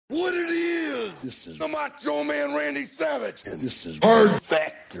What it is. This is the Macho Man Randy Savage. And this is Hard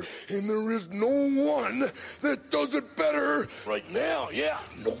Factor. And there is no one that does it better right now. Yeah,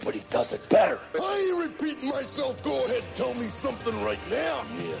 nobody does it better. I ain't repeating myself. Go ahead, tell me something right now.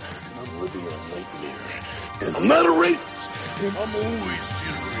 Yeah, and I'm living a nightmare. And I'm not a racist. And I'm always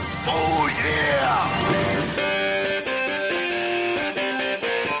jittery. Oh, yeah.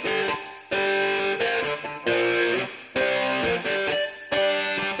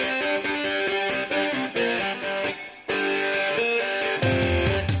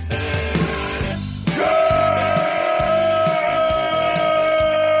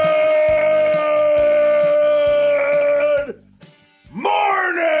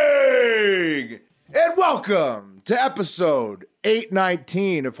 Welcome to episode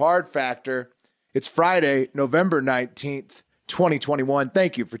 819 of Hard Factor. It's Friday, November 19th, 2021.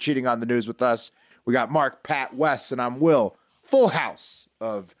 Thank you for cheating on the news with us. We got Mark, Pat, Wes, and I'm Will. Full house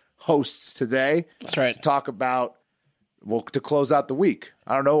of hosts today. That's right. To talk about, well, to close out the week.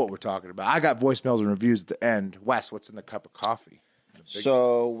 I don't know what we're talking about. I got voicemails and reviews at the end. Wes, what's in the cup of coffee?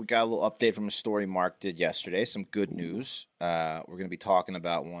 So we got a little update from a story Mark did yesterday. Some good news. We're going to be talking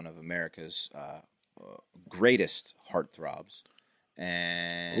about one of America's greatest heartthrobs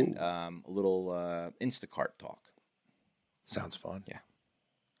and a little Instacart talk. Sounds fun. Yeah.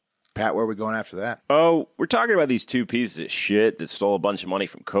 Pat, where are we going after that? Oh, we're talking about these two pieces of shit that stole a bunch of money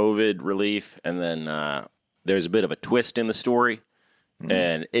from COVID relief, and then there's a bit of a twist in the story,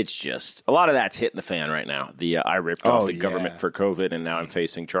 and it's just a lot of that's hitting the fan right now. I ripped off the government for COVID, and now I'm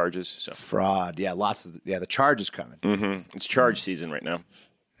facing charges. So fraud, lots of the charge is coming. It's charge season right now.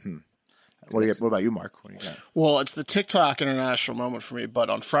 What about you, Mark? What do you got? Well, it's the TikTok international moment for me, but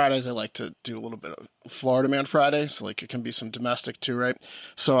on Fridays I like to do a little bit of Florida Man Friday, so like it can be some domestic too, right?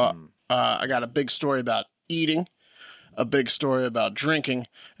 So I got a big story about eating, a big story about drinking,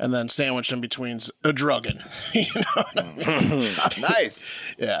 and then sandwiched in between's a drugging. You know what I mean? Nice.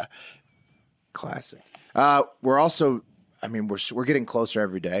 Yeah. Classic. We're also, we're getting closer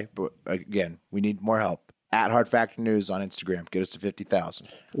every day, but again, we need more help. At Hard Factor News on Instagram. Get us to 50,000.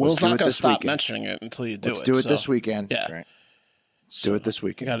 Will's not going to stop mentioning it until you do it. Let's do it this weekend. Yeah. That's right. Let's do it this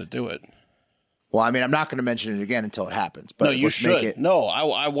weekend. You got to do it. Well, I'm not going to mention it again until it happens. But no, you should. Make it, no,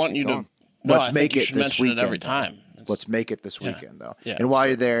 I want you to. Let's make it this weekend. Every time. Let's make it this weekend, though. Yeah, and while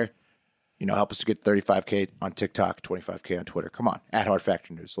you're there, help us to get 35K on TikTok, 25K on Twitter. Come on, at Hard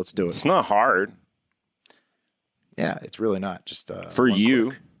Factor News. Let's do it. It's not hard. Yeah, it's really not. Just for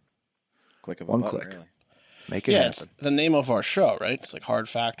you. Click of one button, click. Really. Make it happen. It's the name of our show, right? It's like Hard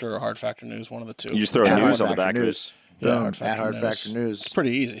Factor or Hard Factor News, one of the two. You just throw news on the back of it. Yeah, at Hard Factor News. It's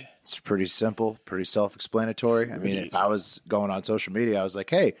pretty easy. It's pretty simple, pretty self-explanatory. If I was going on social media, I was like,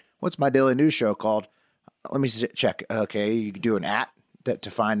 hey, what's my daily news show called? Let me check. Okay, you can do an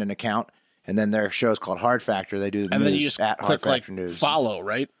to find an account, and then their show is called Hard Factor. They do the and news then you just at click Hard Factor News. Follow,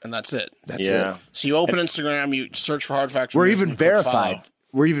 right? And that's it. That's it. So you open Instagram, you search for Hard Factor We're News. even verified.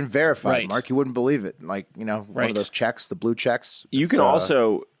 We're even verified, right. Mark. You wouldn't believe it. Like, one of those checks, the blue checks. You can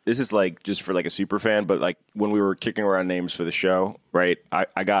also, this is like just for like a super fan, but like when we were kicking around names for the show, right?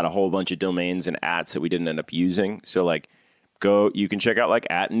 I got a whole bunch of domains and ats that we didn't end up using. So like you can check out like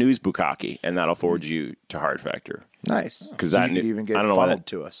at News Bukkake, and that'll forward you to Hard Factor. Nice. Because that you could even get funneled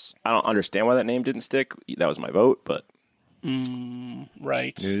to us. I don't understand why that name didn't stick. That was my vote, but.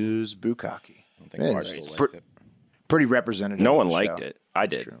 Right. News Bukkake. I don't think Mark liked it. Pretty representative. No one liked it. I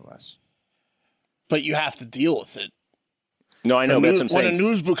did. But you have to deal with it. No, I know. That's what I'm saying. When a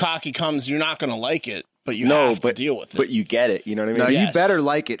News Bukkake comes, you're not going to like it, but you have to deal with it. But you get it. You know what I mean? No, you better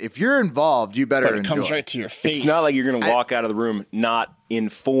like it. If you're involved, you better enjoy it. But it comes enjoy. right to your face. It's not like you're going to walk out of the room not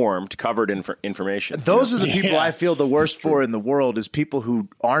informed, covered in information. Those are the people I feel the worst for in the world is people who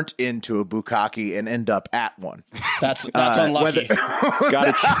aren't into a bukkake and end up at one. That's unlucky.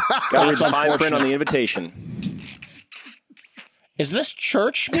 Got to read the fine print on the invitation. Is this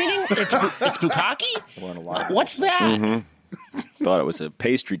church meeting? It's bukkake? What's that? Mm-hmm. Thought it was a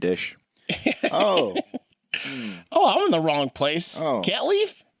pastry dish. Oh. Oh, I'm in the wrong place. Oh. Can't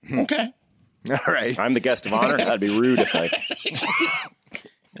leave? Okay. All right. I'm the guest of honor. That'd be rude if I...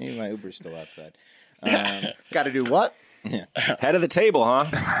 Maybe my Uber's still outside. Got to do what? Head of the table, huh?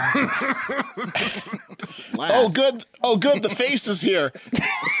 Oh, good. Oh, good. The face is here.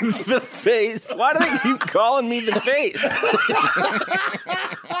 The face? Why do they keep calling me the face?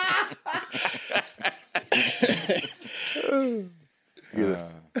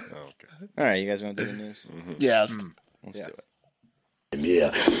 All right, you guys want to do the news? Mm-hmm. Yeah, let's do it.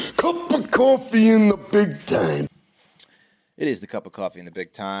 Yeah, cup of coffee in the big time. It is the cup of coffee in the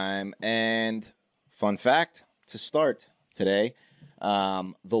big time. And fun fact to start today,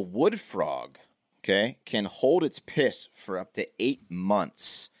 The wood frog, okay, can hold its piss for up to 8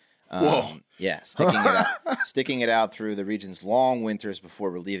 months. Whoa. Yeah, sticking it out through the region's long winters before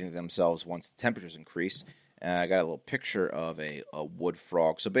relieving themselves once the temperatures increase. I got a little picture of a wood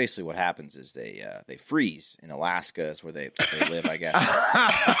frog. So basically, what happens is they freeze in Alaska. Is where they live, I guess.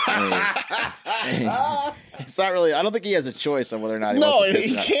 It's not really. I don't think he has a choice on whether or not he wants to piss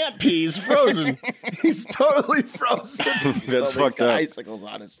he or not. can't pee. He's frozen. He's totally frozen. That's fucked up. Icicles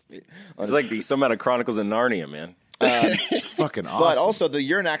on his feet. It's like some out of Chronicles of Narnia, man. It's fucking awesome. But also, the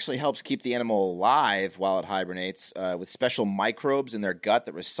urine actually helps keep the animal alive while it hibernates with special microbes in their gut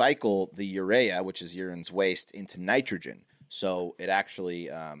that recycle the urea, which is urine's waste, into nitrogen. So it actually,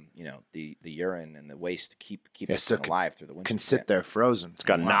 the urine and the waste keep it alive through the winter. Can sit there frozen. It's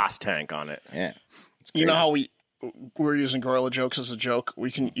got a NOS tank on it. Yeah. You know how we're using gorilla jokes as a joke?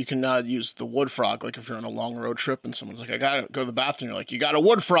 You can now use the wood frog. Like if you're on a long road trip and someone's like, I gotta go to the bathroom, you're like, you gotta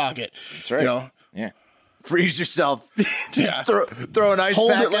wood frog it. That's right. You know? Yeah. Freeze yourself. Just Yeah. throw an ice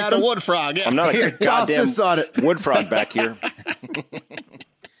Hold pack it like at the him. wood frog. Yeah. I'm not Here, a toss goddamn this on it. wood frog back here.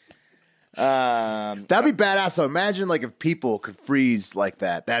 That'd be badass. So imagine like if people could freeze like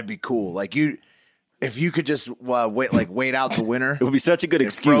that. That'd be cool. Like if you could just wait out the winter. It would be such a good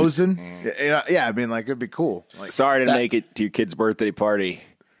excuse. Frozen. Yeah, I mean, like it'd be cool. Like, Sorry to make it to your kid's birthday party.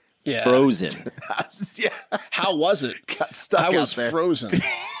 Yeah. Frozen. yeah, How was it? got stuck I out was there. frozen.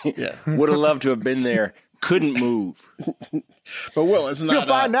 Yeah. Would have loved to have been there. Couldn't move. But Will, isn't Feel that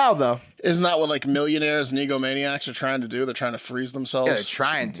fine now though. isn't that what like millionaires and egomaniacs are trying to do? They're trying to freeze themselves. Yeah, they're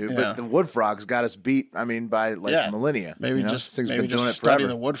trying to, Yeah. but the wood frog's got us beat. I mean, by like millennia. Maybe you know? just This thing's maybe been doing just it study forever.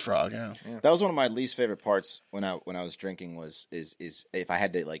 the wood frog. Yeah. That was one of my least favorite parts when I was drinking is if I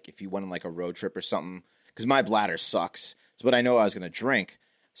had to if you went on like a road trip or something, because my bladder sucks. But I know I was going to drink,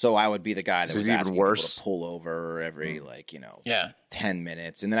 so I would be the guy that was it's even asking worse. people to pull over every 10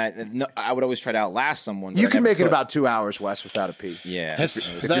 minutes, and then I would always try to outlast someone. but You I can never make it could. about 2 hours, Wes, without a pee. Yeah, It's-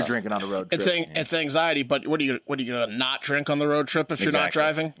 If That's- you're drinking on a road trip. It's anxiety, but what are you gonna not drink on the road trip if you're not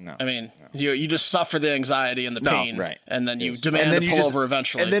Exactly. driving? No. I mean, you just suffer the anxiety and the pain, right. And then you Yes. demand to pull over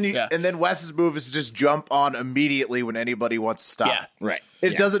eventually. And then Wes's move is to just jump on immediately when anybody wants to stop. Yeah. right.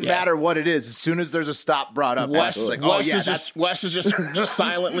 It Yeah. doesn't matter what it is. As soon as there's a stop brought up, Wes, it's like, Wes oh yeah, is just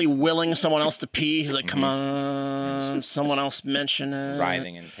silently willing someone else to pee. He's like, "Come on, someone else mention it."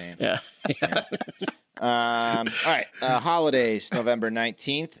 Writhing in pain. Yeah. All right. Holidays, November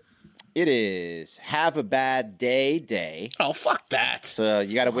 19th. It is Have a Bad Day. Oh, fuck that. So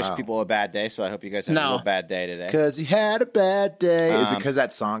you got to wish people a bad day. So I hope you guys have a No. real bad day today. because he had a bad day. Is it because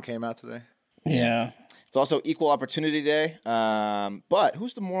that song came out today? Yeah. It's also Equal Opportunity Day. But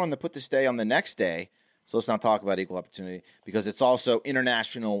who's the moron that put this day on the next day? So let's not talk about equal opportunity because it's also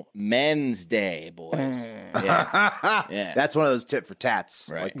International Men's Day, boys. Yeah. Yeah. That's one of those tit for tats,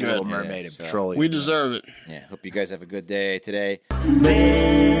 Right. like the Good. Little Yeah, Mermaid and so- Petroleum. We deserve it. Yeah. Hope you guys have a good day today.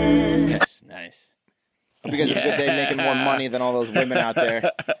 Yes, nice. Hope you guys have a good day making more money than all those women out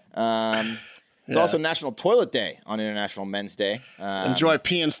there. It's also National Toilet Day on International Men's Day. Enjoy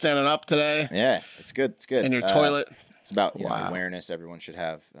peeing standing up today Yeah, it's good. It's good. in your toilet. It's about awareness. Everyone should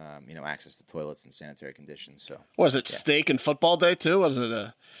have access to toilets and sanitary conditions. So, Was it steak and football day too? Was it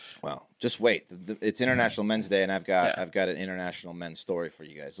a? well, just wait. It's International Men's Day, and I've got an International Men's story for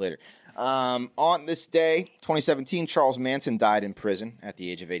you guys later. On this day, 2017, Charles Manson died in prison at the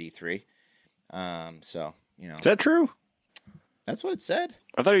age of 83. So Is that true? that's what it said.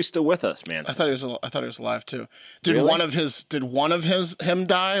 I thought he was still with us, man. I thought he was alive too. Did Really? one of him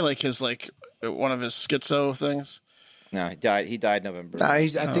die? Like one of his schizo things? No, he died. He died November. No,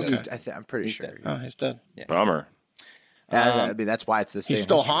 I'm pretty sure. dead. Oh, he's dead. Bummer. I mean, that's why it's this day. He in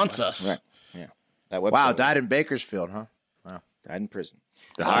still history. haunts us. Right. Yeah. That website Wow, died in Bakersfield, huh? died in prison.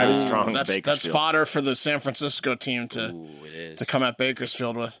 The hive is strong. That's Bakersfield. fodder for the San Francisco team to Ooh, it is. to come at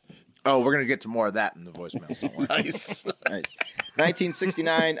Bakersfield with. Oh, we're gonna get to more of that in the voicemails. Don't worry. Nice. Nice.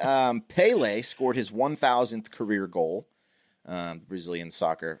 1969, Pele scored his 1,000th career goal, the Brazilian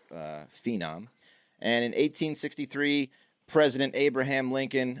soccer phenom. And in 1863, President Abraham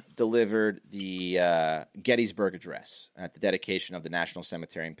Lincoln delivered the Gettysburg Address at the dedication of the National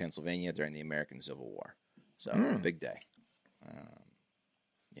Cemetery in Pennsylvania during the American Civil War. So, a big day.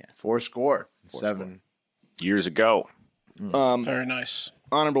 Four score. 7. Years ago. Very nice.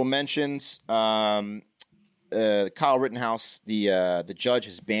 Honorable mentions. Kyle Rittenhouse, the judge,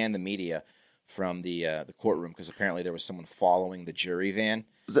 has banned the media from the courtroom because apparently there was someone following the jury van.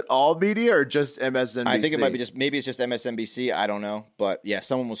 Is it all media or just MSNBC? I think it might be maybe it's just MSNBC. I don't know, but yeah,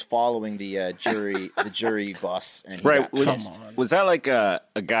 someone was following the jury bus, and he Right. got pissed. Was that like a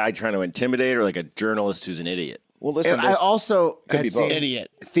guy trying to intimidate or like a journalist who's an idiot? Well, listen, I also be had both. seen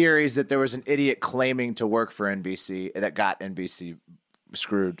Idiot. theories that there was an idiot claiming to work for NBC that got NBC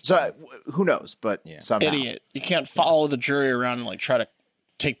screwed. So who knows? But somehow. Idiot. You can't follow the jury around and like try to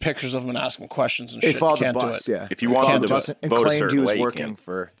take pictures of them and ask them questions and They shit. followed You the can't bus, do it. yeah. If you wanted Followed the to bus and vote a claimed he certain was way, you working can.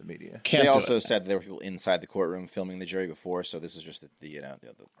 for the media. Can't They do also it. said that there were people inside the courtroom filming the jury before, so this is just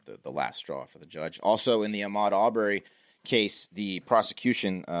the last straw for the judge. Also, in the Ahmaud Arbery case, the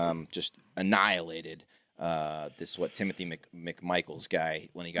prosecution just annihilated Timothy McMichael's guy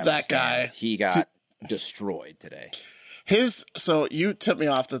when he got on the That stand. guy. He got destroyed today. So you tipped me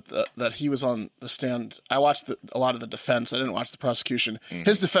off that he was on the stand. I watched a lot of the defense. I didn't watch the prosecution.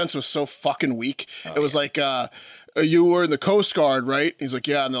 His defense was so fucking weak. It was like, you were in the Coast Guard, right? He's like,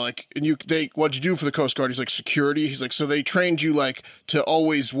 yeah. And they're like, what'd you do for the Coast Guard? He's like, security. He's like, so they trained you like to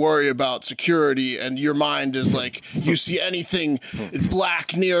always worry about security, and your mind is like, you see anything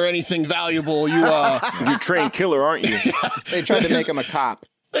black near anything valuable, you're a trained killer, aren't you? They tried to make him a cop.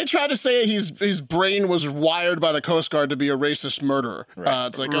 They tried to say his brain was wired by the Coast Guard to be a racist murderer. Right.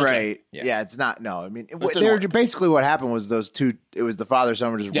 It's like, okay. Right. Yeah. It's not. No, I mean, didn't they were work. basically what happened was those two. It was the father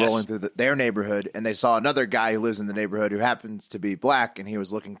son were just Yes. rolling through their neighborhood, and they saw another guy who lives in the neighborhood who happens to be black, and he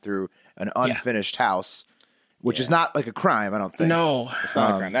was looking through an unfinished house, which is not like a crime. I don't think. No. It's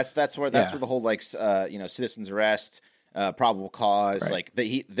not a crime. That's where the whole like citizen's arrest, probable cause. Right.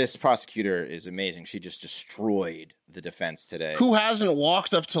 Like this prosecutor is amazing. She just destroyed the defense today. Who hasn't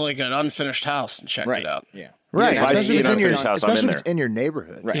walked up to like an unfinished house and checked Right. it out? Yeah. Right. If I Especially see if it's an in your unfinished house, I'm in especially if it's there. in your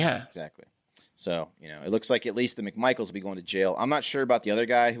neighborhood. Right. Yeah. Exactly. So, it looks like at least the McMichaels will be going to jail. I'm not sure about the other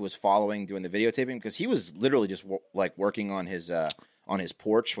guy who was doing the videotaping, because he was literally just working on his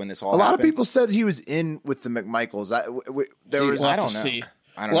porch when this all A lot of happened. people said he was in with the McMichaels. Dude, We'll I have don't to know. see.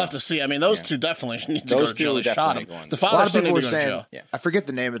 I don't We'll know. have to see. I mean, those two definitely need to Those go to two jail. are They shot definitely him. going. The A father lot of son people need were to go to saying. jail. Yeah. I forget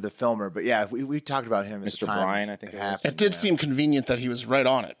the name of the filmer, but yeah, we talked about him. At Mr. the time Bryan, I think it was. happened. It did seem convenient that he was right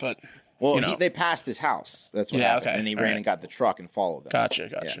on it, but Well, you know. they passed his house. That's what Yeah, happened. okay. And he All ran right. and got the truck and followed them.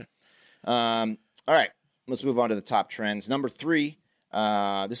 gotcha. All right, let's move on to the top trends. Number 3,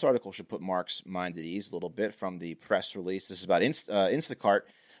 this article should put Mark's mind at ease a little bit from the press release. This is about Instacart.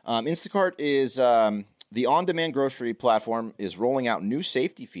 Instacart is the on-demand grocery platform is rolling out new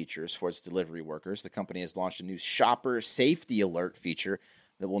safety features for its delivery workers. The company has launched a new shopper safety alert feature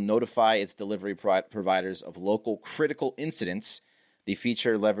that will notify its delivery providers of local critical incidents. The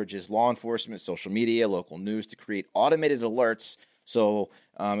feature leverages law enforcement, social media, local news to create automated alerts. So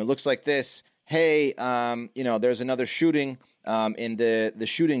it looks like this. Hey, there's another shooting in the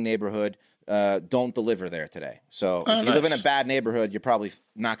shooting neighborhood. Don't deliver there today. So if you live in a bad neighborhood, you're probably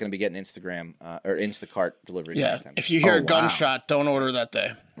not going to be getting Instagram or Instacart deliveries. Yeah. anytime. If you hear a wow. gunshot, don't order that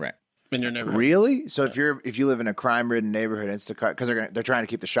day Right. in your neighborhood. Really? So if you live in a crime-ridden neighborhood, Instacart because they're trying to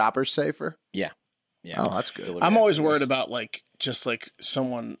keep the shoppers safer. Yeah. Yeah. Oh, that's good. Delivery I'm always activities. worried about like just like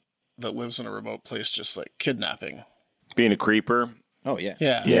someone that lives in a remote place just like kidnapping. Being a creeper. Oh yeah.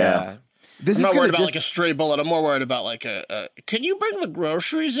 Yeah. Yeah. This I'm is not gonna worried about just like a stray bullet. I'm more worried about like can you bring the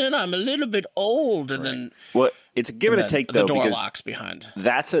groceries in? I'm a little bit old, and then Well, it's a give and a take the though, door because locks behind.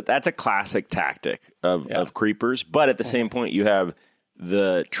 that's a classic tactic of creepers. But at the same point, you have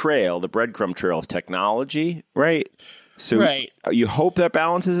the breadcrumb trail of technology, right? So Right. you hope that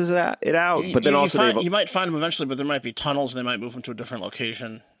balances it out. But then also you might find them eventually, but there might be tunnels. They might move them to a different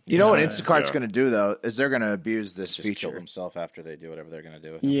location. You know what Instacart's going to do though is they're going to abuse this Just kill feature. themselves after they do whatever they're going to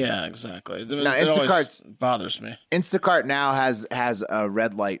do with it. Yeah, exactly. It Instacart's- always bothers me. Instacart now has a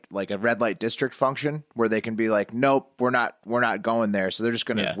red light, like a red light district function where they can be like, nope, we're not going there. So they're just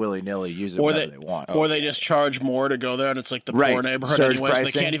going to Yeah. willy nilly use it Or whenever they they want. or they just charge more to go there, and it's like the Right. poor neighborhood Surge anyway. So they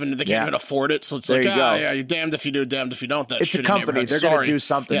pricing. can't even Yeah. afford it. So it's There like, you go. yeah, you're damned if you do, damned if you don't. That It's a shitty company. neighborhood. They're going Sorry. to do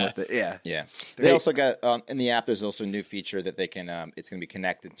something Yeah. with it. Yeah. Yeah. They also got in the app. There's also a new feature that they can. It's going to be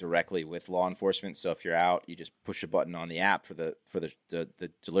connected directly with law enforcement. So if you're out, you just push a button on the app for the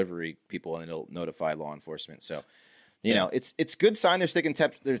delivery people, and it'll notify law enforcement. So, you know, it's good sign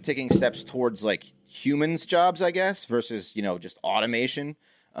they're taking steps towards like humans' jobs, I guess, versus just automation.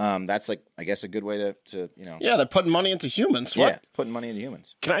 That's like I guess a good way to Yeah, they're putting money into humans. What? yeah, putting money into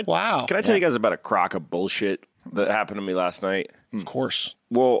humans. Wow. Can I tell you guys about a crock of bullshit that happened to me last night? Of course.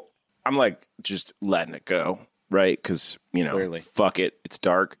 Well, I'm like just letting it go, right? Because Clearly. fuck it, it's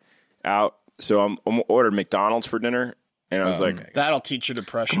dark out. So I'm ordered McDonald's for dinner, and I was like, That'll teach you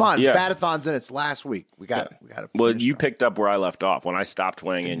depression. Come on, Yeah. Fatathon's in its last week. We got to. well, you picked up where I left off when I stopped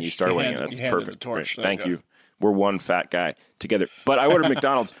weighing in. You started You weighing in. handed- That's you handed perfect. the torch. Right. There you Thank go. you. We're one fat guy together. But I ordered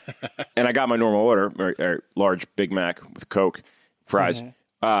McDonald's, and I got my normal order, or large Big Mac with Coke, fries.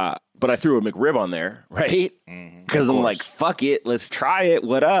 But I threw a McRib on there, right? Because I'm like, fuck it, let's try it.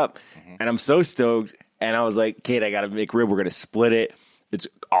 What up? And I'm so stoked. And I was like, Kate, I got a McRib. We're going to split it.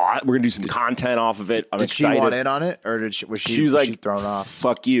 We're going to do some content off of it. I'm Did excited. she want in on it, or was she was like, thrown off?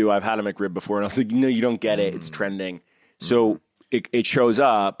 Fuck you. I've had a McRib before. And I was like, no, you don't get it. It's trending. So it shows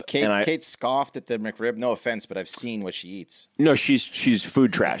up. Kate scoffed at the McRib. No offense, but I've seen what she eats. No, she's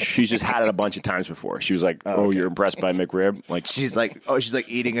food trash. She's just had it a bunch of times before. She was like, "Oh, you're impressed by McRib?" Like she's like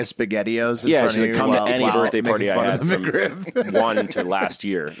eating a SpaghettiOs. Yeah, she's like, come to any birthday party I had from McRib. 1 to last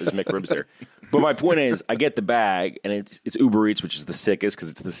year. There's McRibs there. But my point is, I get the bag, and it's Uber Eats, which is the sickest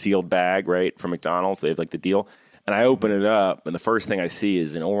because it's the sealed bag, right, from McDonald's. They have like the deal, and I open it up, and the first thing I see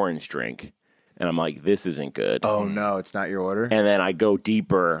is an orange drink. And I'm like, this isn't good. Oh, no, it's not your order? And then I go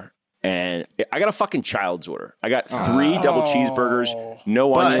deeper, and I got a fucking child's order. I got 3 double cheeseburgers,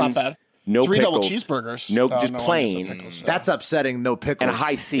 no onions, That's not bad. no 3 pickles. double cheeseburgers. No, Oh, just no plain. onions and That's upsetting. No pickles. And a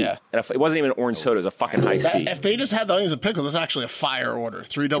high C. Yeah. And it wasn't even an orange soda. It was a fucking high C. If they just had the onions and pickles, that's actually a fire order.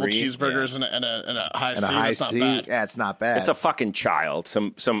 3 double 3? cheeseburgers and a high C. And a high That's not C. bad. Yeah, it's not bad. It's a fucking child.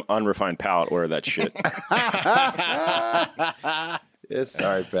 Some unrefined palate order that shit.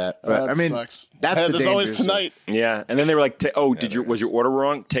 Sorry, Pat. But, That I mean, sucks. that's the There's always dangers of- tonight. Yeah. And then they were like, was your order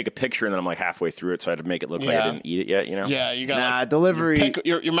wrong? Take a picture. And then I'm like halfway through it, so I had to make it look like I Yeah. didn't eat it yet, you know? Yeah, you got Nah, delivery.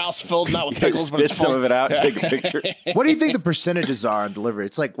 your mouth's filled not with Yeah, pickles, but spit it's some full. of it out, take a picture. What do you think the percentages are on delivery?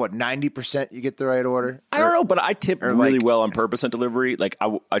 It's like, what, 90% you get the right order? I don't know, but I tip or really like- well on purpose on delivery. Like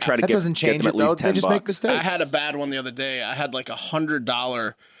I try to That get doesn't change them it, at least though. They $10. just make mistakes. I had a bad one the other day. I had like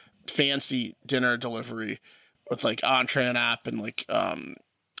 $100 fancy dinner delivery with like entree and app, and like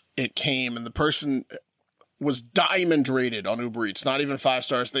it came, and the person was diamond rated on Uber Eats, not even 5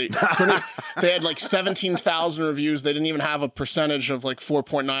 stars. They couldn't, they had like 17,000 reviews. They didn't even have a percentage of like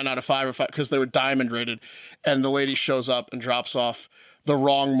 4.9 out of 5 or 5 because they were diamond rated. And the lady shows up and drops off the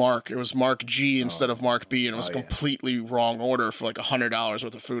wrong mark. It was Mark G instead of Mark B, and it was a completely wrong order for like $100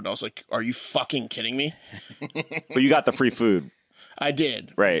 worth of food. And I was like, "Are you fucking kidding me?" But you got the free food. I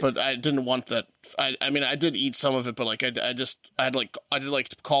did, Right. But I didn't want that. I mean, I did eat some of it, but like, I did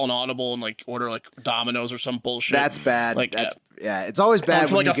like call an audible and like order like Domino's or some bullshit. That's bad. Like, yeah, it's always bad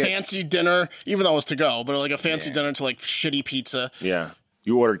for when like you a get fancy dinner, even though it was to go, but like a fancy dinner to like shitty pizza. Yeah.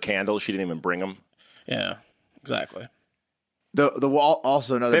 You ordered candles. She didn't even bring them. Yeah, exactly. the wall.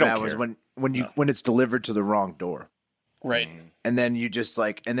 Also, another They don't bad was care. when it's delivered to the wrong door, Right. and then you're just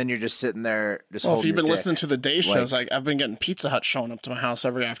sitting there. Just Well, if holding you've been your listening dick. to the day shows, like I've been getting Pizza Hut showing up to my house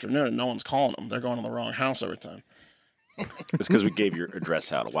every afternoon, and no one's calling them. They're going to the wrong house every time. It's because we gave your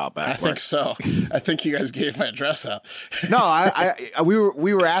address out a while back. I think so. I think you guys gave my address out. No,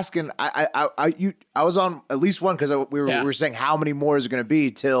 we were asking. I was on at least one because we were saying how many more is it going to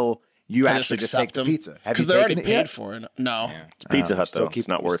be till you I actually just take accept the them pizza. Have you because they're already taken paid it yet? for it. No. Yeah, It's Pizza Hut, still though. It's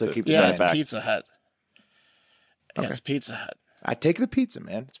not worth still it. keep Send saying it it's back. Pizza Hut. Yeah, it's Pizza Hut. I take the pizza,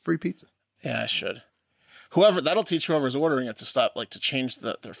 man. It's free pizza. Yeah, I should. That'll teach whoever's ordering it to stop, like, to change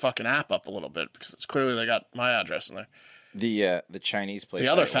their fucking app up a little bit, because it's clearly they got my address in there. The Chinese place. The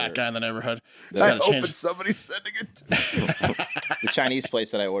that other I fat ordered- guy in the neighborhood. I hope it's somebody sending it to me. The Chinese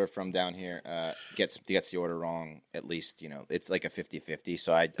place that I order from down here gets the order wrong. At least it's like a 50-50.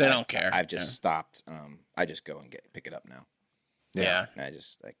 So They don't care. I've just stopped. I just go and pick it up now. Yeah. I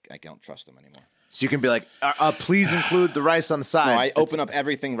don't trust them anymore. So you can be like, please include the rice on the side. No, I open up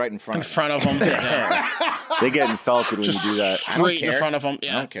everything right in front In of them. front of them. Yeah. They get insulted when you do that. Straight in front of them. I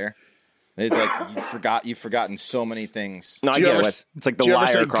Yeah. don't care. It's like you've forgotten so many things. No, I Do you get it. ever- It's like the do you ever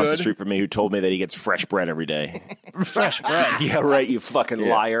liar say across the good? street from me who told me that he gets fresh bread every day. Fresh bread. Yeah, right, you fucking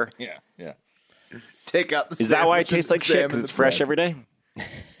liar. Yeah. take out the Is that why it sandwich tastes and like shit? salmon Because and it's fresh bread. every day?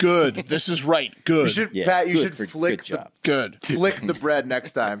 Good. This is right. Good. You should, Yeah, Pat. You good should for- flick good the job. Good. flick the bread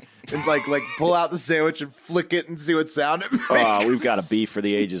next time, and like pull out the sandwich and flick it and see what sound it makes. Oh, we've got a beef for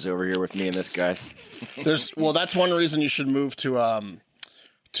the ages over here with me and this guy. That's one reason you should move to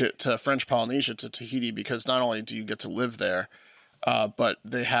French Polynesia, to Tahiti, because not only do you get to live there, but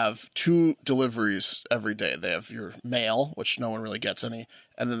they have 2 deliveries every day. They have your mail, which no one really gets any,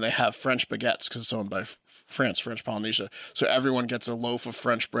 and then they have French baguettes because it's owned by French Polynesia. So everyone gets a loaf of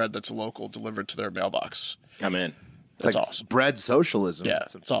French bread that's local delivered to their mailbox. I'm in. That's like awesome. bread socialism. Yeah,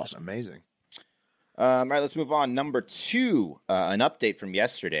 it's awesome. Amazing. All right, let's move on. Number 2, an update from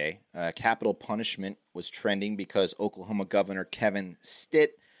yesterday. Capital punishment was trending because Oklahoma Governor Kevin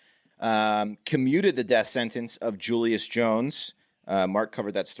Stitt commuted the death sentence of Julius Jones. Mark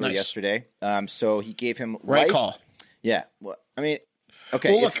covered that story Nice. yesterday. So he gave him Right life. call. Yeah. Well, I mean,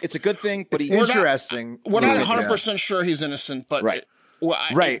 okay, Well, look, it's a good thing, but It's he interesting. We're not Yeah. 100% sure he's innocent, but Right. Well,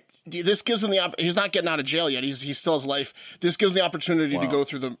 Right. This gives him he's not getting out of jail yet. He still has life. This gives him the opportunity to go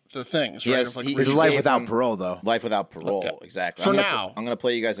through the things. Right? Yes, It's life without parole, though. Life without parole, Okay. exactly. For I'm now. going to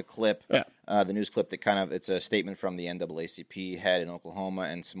play you guys a clip, Yeah. the news clip that it's a statement from the NAACP head in Oklahoma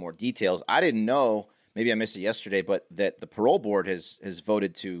and some more details. I didn't know, maybe I missed it yesterday, but that the parole board has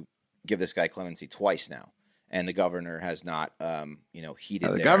voted to give this guy clemency twice now. And the governor has not, heeded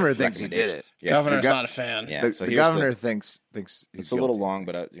The their governor thinks he did recommendations. it. Yeah. Governor's not a fan. Yeah. The, so the here's governor thinks he's it's a little guilty. long,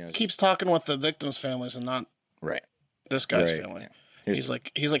 but Keeps talking with the victims' families and not right. this guy's Right. family. Yeah. He's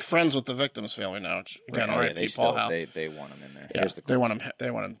like friends with the victim's family now. Again, Oh, yeah, R.I.P. they Paul still Howe. they want him in there. Yeah, Here's the clip. they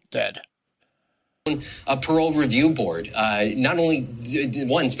want him dead. A parole review board, not only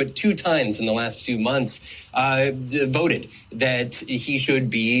once, but 2 times in the last 2 months, voted that he should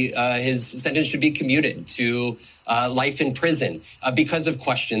be, his sentence should be commuted to life in prison because of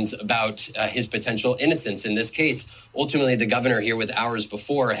questions about his potential innocence in this case. Ultimately, the governor here with hours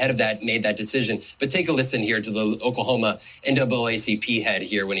before, ahead of that, made that decision. But take a listen here to the Oklahoma NAACP head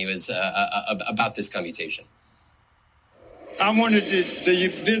here when he was about this commutation. I wanted to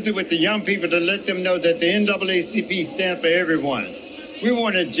visit with the young people to let them know that the NAACP stands for everyone. We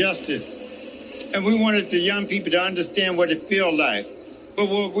wanted justice, and we wanted the young people to understand what it feels like. But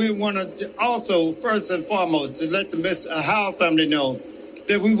what we wanted to also, first and foremost, to let the Howell family know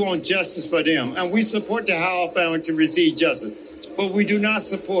that we want justice for them, and we support the Howell family to receive justice. But we do not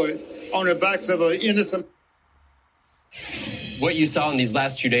support on the backs of an innocent. What you saw in these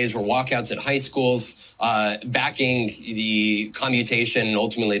last 2 days were walkouts at high schools, backing the commutation, and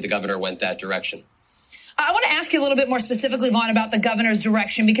ultimately the governor went that direction. I want to ask you a little bit more specifically, Vaughn, about the governor's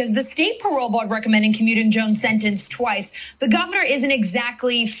direction, because the state parole board recommending commuting Jones' sentence twice. The governor isn't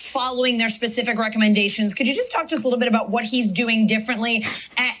exactly following their specific recommendations. Could you just talk to us a little bit about what he's doing differently,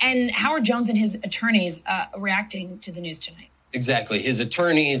 and how are Jones and his attorneys reacting to the news tonight? Exactly. His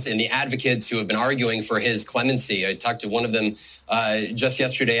attorneys and the advocates who have been arguing for his clemency. I talked to one of them just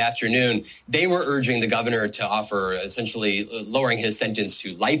yesterday afternoon. They were urging the governor to offer essentially lowering his sentence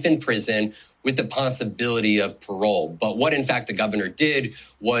to life in prison with the possibility of parole. But what, in fact, the governor did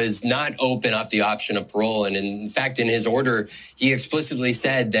was not open up the option of parole. And in fact, in his order, he explicitly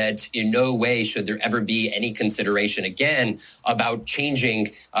said that in no way should there ever be any consideration again about changing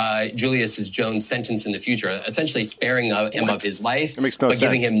Julius Jones' sentence in the future, essentially sparing him of his life, but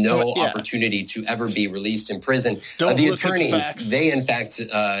giving him no opportunity to ever be released in prison. The attorneys, they, in fact,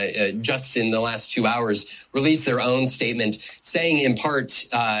 just in the last 2 hours, released their own statement saying in part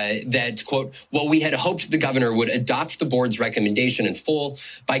that, quote, well, we had hoped the governor would adopt the board's recommendation in full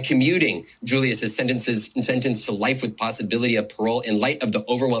by commuting Julius's sentence to life with possibility of parole in light of the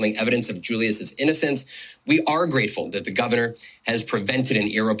overwhelming evidence of Julius's innocence. We are grateful that the governor has prevented an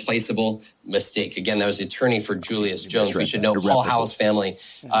irreplaceable mistake. Again, that was the attorney for Julius Jones. We should know Paul Howell's family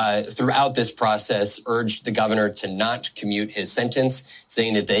throughout this process urged the governor to not commute his sentence,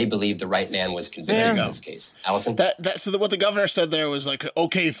 saying that they believe the right man was convicted in this case. Allison? So what the governor said there was like,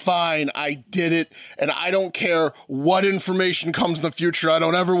 okay, fine, I did it, and I don't care what information comes in the future. I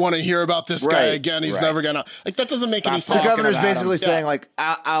don't ever want to hear about this guy again. He's never gonna, like, that doesn't make any sense. The governor's basically saying, like,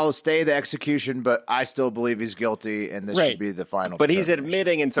 I'll stay the execution, but I still believe he's guilty, and this should be the final. But he's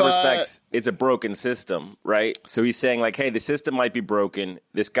admitting in some respects it's a broken system, right? So he's saying, like, hey, the system might be broken.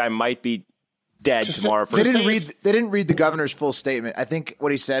 This guy might be dead tomorrow. They didn't read the governor's full statement. I think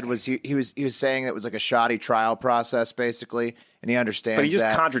what he said was he was saying it was like a shoddy trial process, basically, and he understands. But he just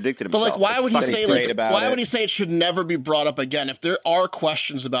contradicted himself. But like, why would he say would he say it should never be brought up again? If there are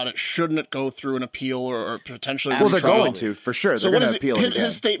questions about it, shouldn't it go through an appeal or potentially? Well, they're going to for sure. So they're going to appeal it again.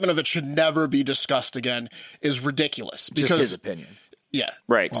 His statement of it should never be discussed again is ridiculous. Because just his opinion. Yeah.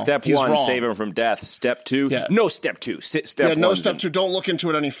 Right. Well, step one, save him from death. Step two, no step two. Step no step two. Don't look into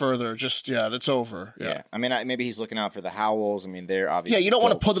it any further. Just, that's over. Yeah. I mean, maybe he's looking out for the Howells. I mean, they're obviously. Yeah, you don't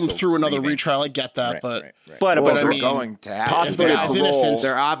want to put them through another retrial. I get that. But they're going to have possibility of parole.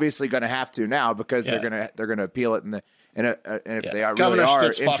 They're obviously going to have to now because they're going to appeal it and if they are Governor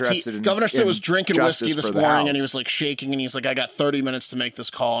really Stitt's interested in Governor Stitt was drinking whiskey this morning, and he was was like shaking, and he's like, I got 30 minutes to make this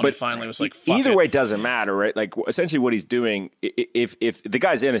call, and he finally was like, fuck either it. way, it doesn't matter, right? Like, essentially what he's doing, if the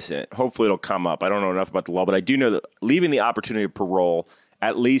guy's innocent, hopefully it'll come up. I don't know enough about the law, but I do know that leaving the opportunity of parole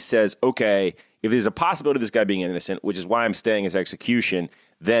at least says, okay, if there's a possibility of this guy being innocent, which is why I'm staying his execution,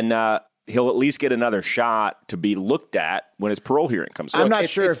 then he'll at least get another shot to be looked at when his parole hearing comes up. I'm not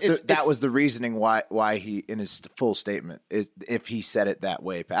sure if that was the reasoning why he, in his full statement, if he said it that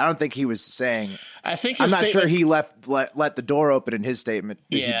way. I don't think he was saying. I think I'm not sure he let the door open in his statement.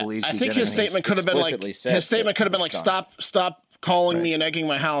 He believes I think his statement could have been like stop calling me and egging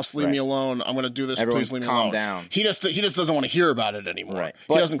my house. Leave me alone. I'm going to do this. Everyone please leave me calm alone. down. He just doesn't want to hear about it anymore. Right.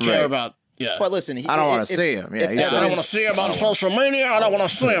 He doesn't care about. Yeah. But listen, I don't want to see him. Yeah, if he's I don't want to see him on social media. I don't want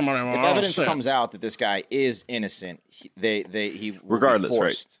to see him anymore. If evidence comes out that this guy is innocent, he will Regardless, be right.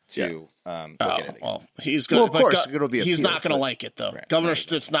 forced to look at it. Well, he's going. Well, of course, it'll be he's appealed, not going to like it though. Governor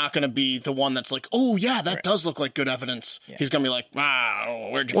Stitt's not going to be the one that's like, oh yeah, that does look like good evidence. He's going to be like,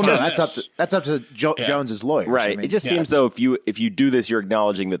 where'd you Well, find no, this? that's up to Jones's lawyers. Right. I mean, It just seems though if you do this, you're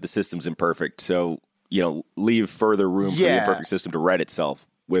acknowledging that the system's imperfect. So leave further room for the imperfect system to right itself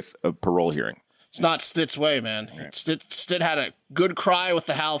with a parole hearing. It's not Stitt's way, man. Stitt had a good cry with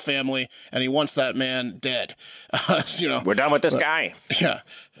the Howell family, and he wants that man dead. We're done with this guy. Yeah.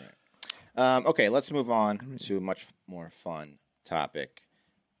 Okay, let's move on to a much more fun topic.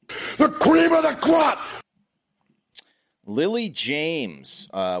 The cream of the crop! Lily James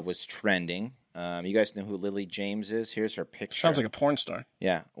was trending. You guys know who Lily James is? Here's her picture. Sounds like a porn star.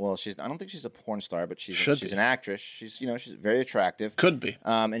 Yeah. Well, I don't think she's a porn star, but she's Should be. an actress. She's very attractive. Could be.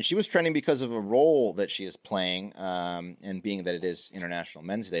 And she was trending because of a role that she is playing. And being that it is International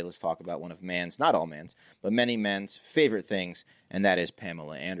Men's Day, let's talk about one of man's, not all men's, but many men's favorite things, and that is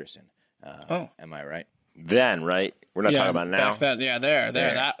Pamela Anderson. Am I right? Then, right? We're not talking about now. Back then, there.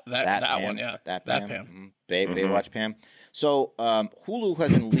 That Pam, one, yeah. That Pam. Pam. Baywatch Pam. So Hulu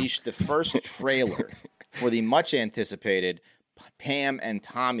has unleashed the first trailer for the much anticipated Pam and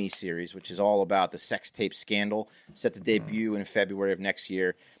Tommy series, which is all about the sex tape scandal, set to debut in February of next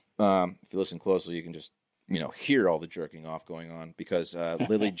year. If you listen closely, you can just hear all the jerking off going on because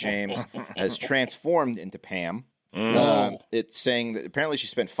Lily James has transformed into Pam. It's saying that apparently she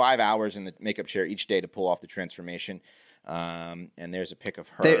spent 5 hours in the makeup chair each day to pull off the transformation. And there's a pic of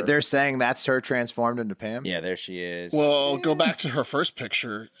her. They're saying that's her transformed into Pam? Yeah, there she is. Well, go back to her first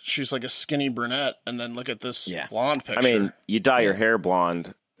picture. She's like a skinny brunette, and then look at this blonde picture. I mean, you dye your hair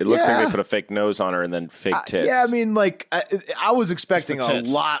blonde. It looks like they put a fake nose on her and then fake tits. Yeah, I mean, I was expecting a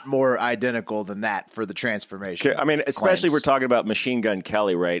tits. lot more identical than that for the transformation. I mean, especially claims. we're talking about Machine Gun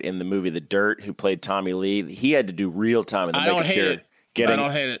Kelly, right? In the movie The Dirt, who played Tommy Lee. He had to do real time in the I don't makeup hate chair. it. I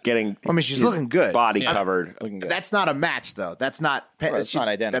don't hate it. Getting I mean, she's his looking good. Body covered. Looking good. That's not a match, though. That's not. It's not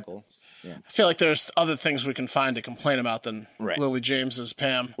identical. I feel like there's other things we can find to complain about than Right. Lily James's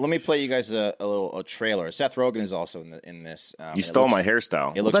Pam. Let me play you guys a trailer. Seth Rogen is also in this. You stole my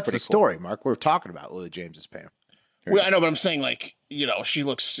hairstyle. It Well, looks that's pretty the cool. story, Mark. We're talking about Lily James's Pam. Well, I know, but I'm saying she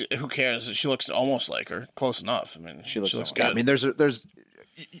looks. Who cares? She looks almost like her. Close enough. I mean, she looks almost- good. I mean, there's.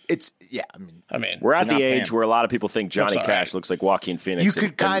 It's I mean, We're at not the age Pam. where a lot of people think Johnny all right. Cash looks like Joaquin Phoenix. you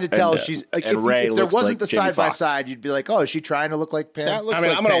could kind of tell she's like and Ray if there looks wasn't like the Jamie side by Foxx. side, you'd be like, oh, is she trying to look like Pam? That looks I mean,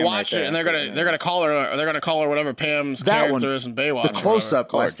 like I'm gonna Pam watch right it, and there. they're gonna call her. They're gonna call her whatever Pam's That character one, is in Baywatch. the close up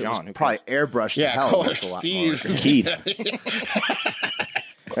Call her was John, who probably airbrushed. the Yeah, hell call out her of it a lot Steve. more. Keith,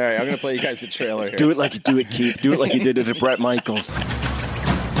 All right, I'm going to play you guys the trailer here. do it like you do it, Keith. Do it like you did it to Brett Michaels.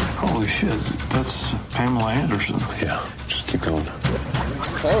 Holy shit, that's Pamela Anderson. Yeah, just keep going.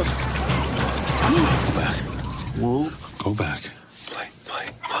 Close. Go back. Whoa. Go back. Play.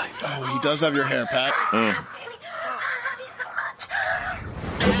 Oh, he does have your hair, Pat. They're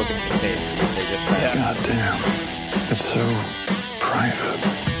looking at the tape. They just found God damn. It's so private.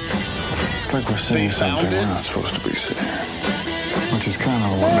 It's like we're seeing found something it? we're not supposed to be seeing. Which is kind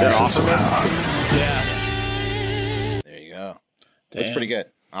of what makes it so hard. Yeah. There you go. Damn. Looks pretty good.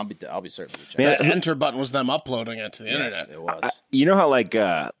 I'll be certainly checking. That enter button was them uploading it to the Yes, internet. it was. You know how like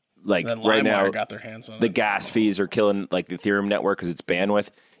Then right LimeWire now got their hands on the it. gas fees are killing like the Ethereum network because it's bandwidth.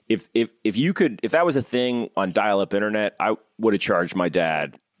 If that was a thing on dial-up internet, I would have charged my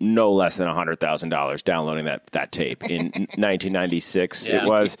dad no less than $100,000 downloading that tape in 1996. Yeah. It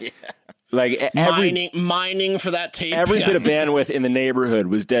was like Mining for that tape. every Yeah. bit of bandwidth in the neighborhood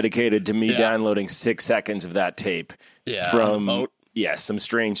was dedicated to me Yeah. downloading 6 seconds of that tape Yeah, from on a boat. some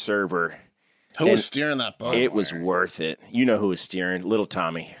strange server. Who was steering that boat? It was worth it. You know who was steering? Little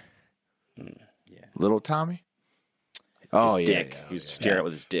Tommy. Little Tommy. Oh His yeah, dick. He was steering it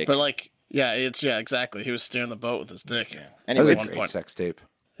with his dick. But exactly. He was steering the boat with his dick. that was Anyway, a one great point. sex tape.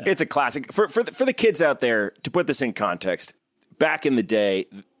 It's a classic for the kids out there. To put this in context, back in the day,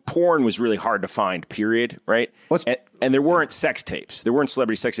 porn was really hard to find. Period. Right. And there weren't sex tapes. There weren't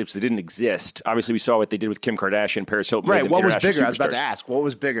celebrity sex tapes. They didn't exist. Obviously, we saw what they did with Kim Kardashian, Paris Hilton. made Right. them What was international bigger? I was about to superstars. ask. What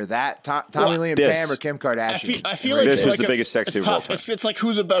was bigger? That Tommy Lee and this. Pam or Kim Kardashian? I feel like This it's was like the a- biggest sex it's tape of all tough. time. It's like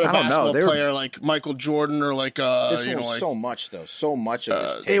who's a better I don't know. basketball They were- player, like Michael Jordan or like this you one know, was like so much though. So much of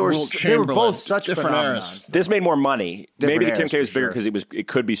this tape. They were Wilt they were both Chamberlain. such Different phenomenons. eras. This made more money. Different Maybe the Kim eras, K was for bigger sure. because it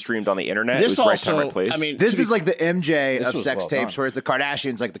could be streamed on the internet. This it was right also, time, right place. I mean, This to be- is like the MJ of was sex well tapes, done. whereas the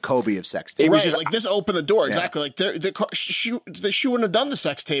Kardashians like the Kobe of sex tapes. was right, just- like this opened the door exactly. Like she wouldn't have done the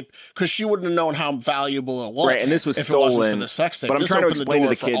sex tape because she wouldn't have known how valuable it was. Right, and this was if stolen. It wasn't for the sex tape. But I'm This trying to opened explain to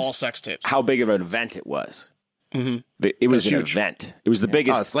the door for kids all sex tapes. how big of an event it was. Mm-hmm. It was an huge. event. It was the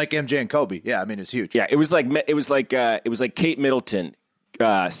biggest. Oh, it's like MJ and Kobe. Yeah, I mean, it's huge. Yeah, it was like Kate Middleton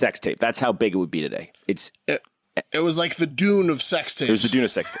sex tape. That's how big it would be today. It was like the Dune of sex tapes. It was the Duna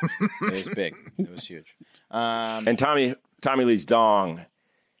sex tape. It was big. It was huge. And Tommy Lee's dong.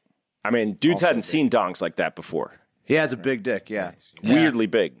 I mean, dudes hadn't seen dongs like that before. He has a big dick, yeah. Weirdly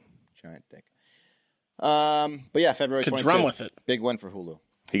big. Giant dick. But yeah, February 22nd. Could drum with it. Big win for Hulu.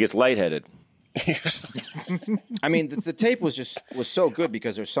 He gets lightheaded. I mean, the tape was so good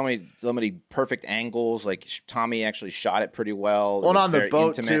because there's so many perfect angles. Like Tommy actually shot it pretty well. Well, It was on the very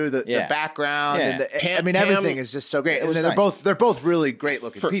boat intimate. too, the Yeah. background, Yeah. and everything is just so great. It was and they're nice. they're both really great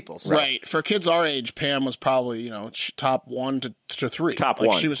looking people. So. Right. For kids our age, Pam was probably, top 1 to 3. Top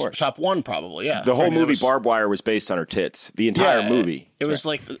like one, She was of course. top 1 probably, yeah. The whole Right, movie it was- Barbed Wire was based on her tits. The entire movie. It was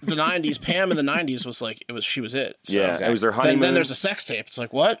like the 90s. Pam in the 90s was like, she was it. So. Yeah, it was their honeymoon. Then there's a sex tape. It's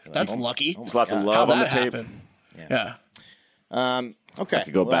like, what? That's lucky. There's lots of How'd love on the that tape. happen? Yeah. Okay, I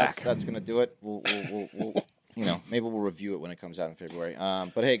could go back. That's going to do it. We'll maybe we'll review it when it comes out in February.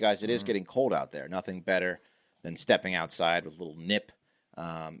 But hey, guys, it is getting cold out there. Nothing better than stepping outside with a little nip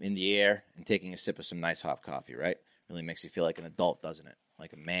in the air and taking a sip of some nice hot coffee. Right? Really makes you feel like an adult, doesn't it?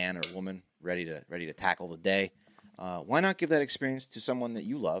 Like a man or a woman ready to tackle the day. Why not give that experience to someone that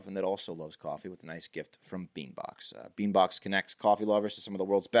you love and that also loves coffee with a nice gift from Beanbox? Beanbox connects coffee lovers to some of the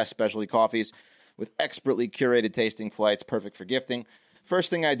world's best specialty coffees with expertly curated tasting flights, perfect for gifting.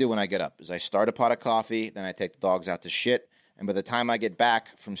 First thing I do when I get up is I start a pot of coffee, then I take the dogs out to shit, and by the time I get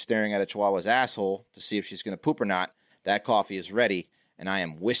back from staring at a chihuahua's asshole to see if she's going to poop or not, that coffee is ready, and I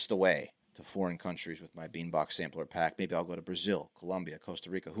am whisked away to foreign countries with my Beanbox sampler pack. Maybe I'll go to Brazil, Colombia, Costa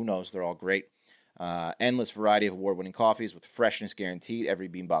Rica. Who knows? They're all great. Endless variety of award-winning coffees with freshness guaranteed. Every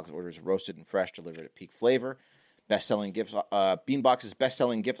Beanbox order is roasted and fresh, delivered at peak flavor. Best-selling gifts. Beanbox's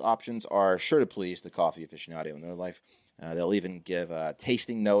best-selling gift options are sure to please the coffee aficionado in their life. They'll even give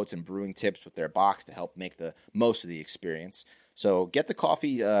tasting notes and brewing tips with their box to help make the most of the experience. So get the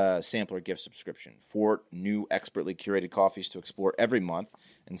coffee sampler gift subscription. 4 new expertly curated coffees to explore every month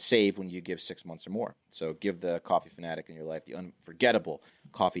and save when you give 6 months or more. So give the coffee fanatic in your life the unforgettable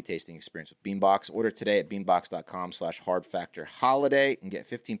coffee tasting experience with Beanbox. Order today at beanbox.com/hardfactorholiday and get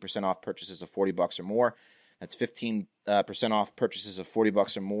 15% off purchases of $40 or more. That's 15% off purchases of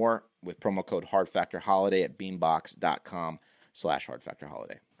 $40 or more with promo code HardFactorHoliday at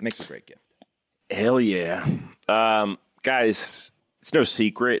beanbox.com/HardFactorHoliday. It makes a great gift. Hell yeah. Guys, it's no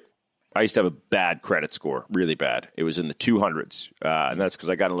secret. I used to have a bad credit score, really bad. It was in the 200s, and that's because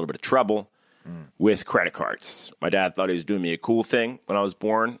I got in a little bit of trouble with credit cards. My dad thought he was doing me a cool thing when I was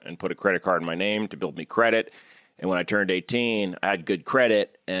born and put a credit card in my name to build me credit. And when I turned 18, I had good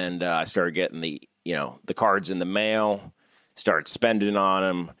credit, and I started getting the cards in the mail, started spending on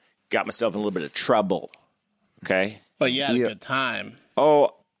them, got myself in a little bit of trouble. Okay? But you had a good time.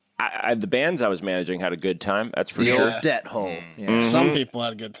 Oh, the bands I was managing had a good time. That's for sure. Debt hole. Yeah. Mm-hmm. Some people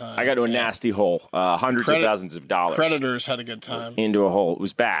had a good time. I got to a nasty hole, hundreds of thousands of dollars. Creditors had a good time. Into a hole. It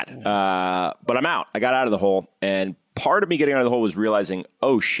was bad. But I'm out. I got out of the hole. And part of me getting out of the hole was realizing,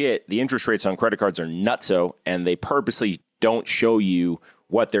 oh, shit, the interest rates on credit cards are nutso, and they purposely don't show you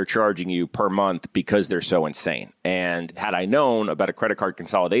what they're charging you per month because they're so insane. And had I known about a credit card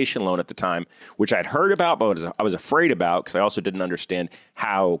consolidation loan at the time, which I'd heard about, but I was afraid about because I also didn't understand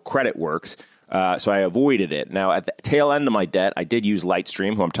how credit works, so I avoided it. Now, at the tail end of my debt, I did use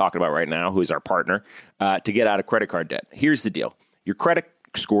Lightstream, who I'm talking about right now, who is our partner, to get out of credit card debt. Here's the deal. Your credit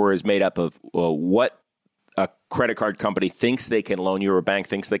score is made up of what a credit card company thinks they can loan you or a bank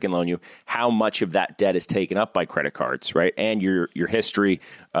thinks they can loan you, how much of that debt is taken up by credit cards, right? And your history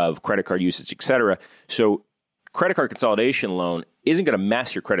of credit card usage, et cetera. So credit card consolidation loan isn't going to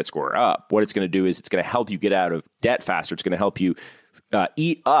mess your credit score up. What it's going to do is it's going to help you get out of debt faster. It's going to help you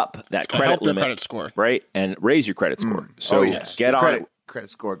eat up that credit limit, credit score, right? And raise your credit score. So get on it. Credit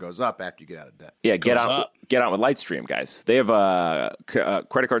score goes up after you get out of debt. Yeah, get on with Lightstream, guys. They have credit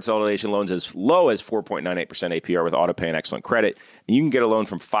card consolidation loans as low as 4.98% APR with autopay and excellent credit. And you can get a loan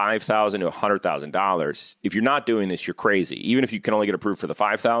from $5,000 to $100,000. If you're not doing this, you're crazy. Even if you can only get approved for the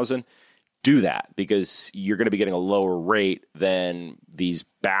 $5,000, do that because you're going to be getting a lower rate than these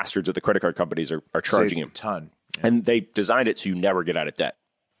bastards at the credit card companies are charging you. A ton. Yeah. And they designed it so you never get out of debt.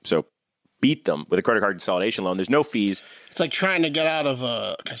 So beat them with a credit card consolidation loan. There's no fees. It's like trying to get out of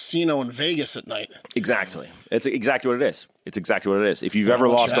a casino in Vegas at night. Exactly. It's exactly what it is. It's exactly what it is. If you've ever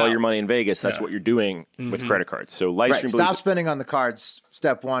lost all your money in Vegas, that's what you're doing with credit cards. So Lightstream Stop spending on the cards.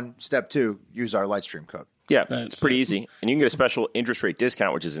 Step 1. Step 2, use our Lightstream code. Yeah, it's pretty easy. And you can get a special interest rate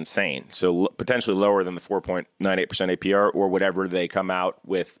discount, which is insane. So potentially lower than the 4.98% APR or whatever they come out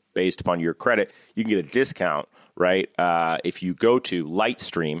with based upon your credit. You can get a discount, right? If you go to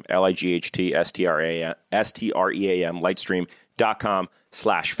Lightstream, LIGHTSTREAM,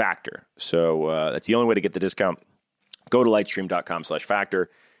 Lightstream.com/factor. So that's the only way to get the discount. Go to Lightstream.com/factor.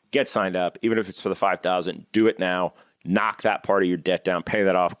 Get signed up. Even if it's for the $5,000, do it now. Knock that part of your debt down. Pay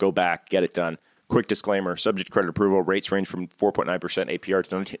that off. Go back. Get it done. Quick disclaimer, subject to credit approval. Rates range from 4.9% APR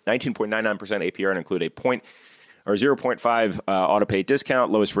to 19.99% APR and include a 0.5 auto pay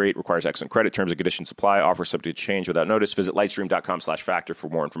discount. Lowest rate requires excellent credit. Terms and conditions apply. Offer subject to change without notice. Visit lightstream.com/factor for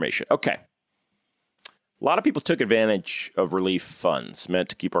more information. Okay. A lot of people took advantage of relief funds meant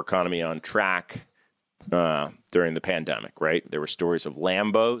to keep our economy on track during the pandemic, right? There were stories of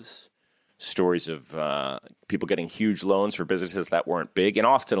Lambos, stories of people getting huge loans for businesses that weren't big. In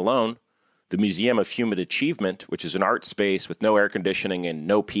Austin alone, the Museum of Human Achievement, which is an art space with no air conditioning and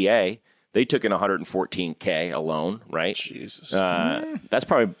no PA, they took in $114K alone, right? Jesus. That's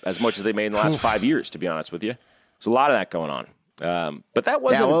probably as much as they made in the last 5 years, to be honest with you. There's a lot of that going on. But that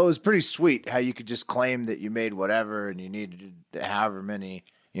wasn't... Yeah, well, it was pretty sweet how you could just claim that you made whatever and you needed however many,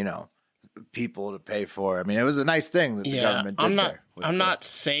 people to pay for. I mean, it was a nice thing that the government did I'm not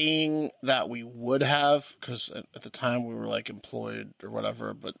saying that we would have, because at the time we were like employed or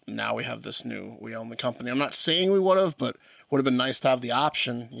whatever, but now we have this we own the company. I'm not saying we would have, but would have been nice to have the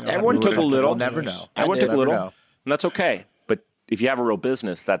option. Everyone took a little. We'll never know. Everyone took a little, and that's okay. But if you have a real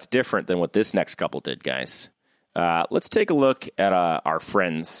business, that's different than what this next couple did, guys. Let's take a look at our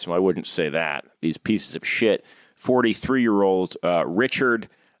friends. Well, I wouldn't say that. These pieces of shit. 43-year-old Richard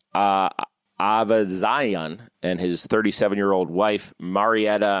Avazayan and his 37-year-old wife,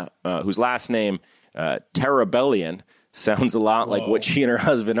 Marietta, whose last name, Terabellian, sounds a lot like what she and her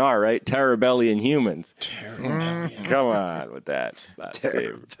husband are, right? Terabellian humans. Come on with that.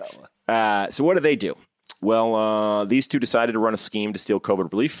 So what did they do? Well, these two decided to run a scheme to steal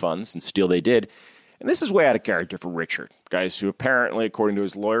COVID relief funds, and steal they did. And this is way out of character for Richard, guys, who apparently, according to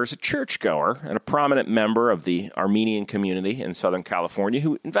his lawyer, is a churchgoer and a prominent member of the Armenian community in Southern California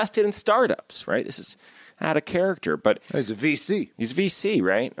who invested in startups, right? This is out of character, but... He's a VC. He's a VC,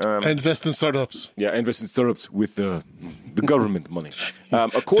 right? Invest in startups. Yeah, invest in startups with the government money.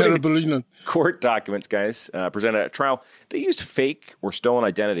 According to court documents, guys, presented at trial, they used fake or stolen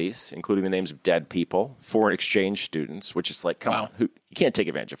identities, including the names of dead people, foreign exchange students, which is like, come on, you can't take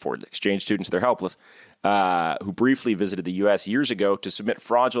advantage of foreign exchange students. They're helpless, who briefly visited the U.S. years ago to submit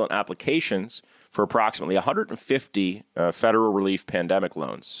fraudulent applications for approximately 150 federal relief pandemic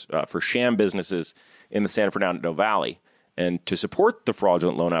loans for sham businesses in the San Fernando Valley. And to support the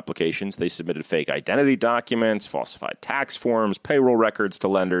fraudulent loan applications, they submitted fake identity documents, falsified tax forms, payroll records to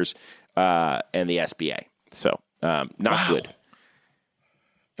lenders, and the SBA. So, not good.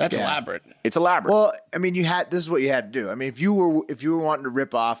 That's elaborate. It's elaborate. Well, I mean, this is what you had to do. I mean, if you were wanting to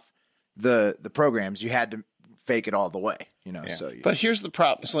rip off the programs, you had to fake it all the way, So, but here's the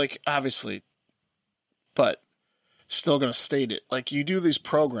problem. It's like, obviously, but still going to state it. Like, you do these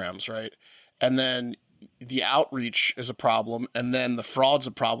programs, right? And then the outreach is a problem, and then the fraud's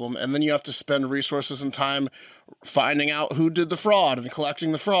a problem, and then you have to spend resources and time finding out who did the fraud and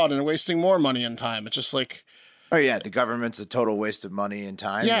collecting the fraud and wasting more money and time. It's just like... Oh, yeah, the government's a total waste of money and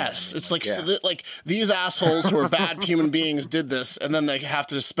time. Yes, it's like these assholes who are bad human beings did this, and then they have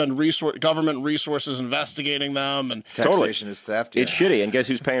to spend government resources investigating them. And taxation is theft. It's shitty, and guess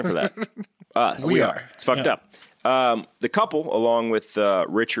who's paying for that? Us. We are. It's fucked up. The couple, along with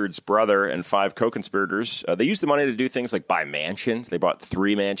Richard's brother and 5 co-conspirators, they used the money to do things like buy mansions. They bought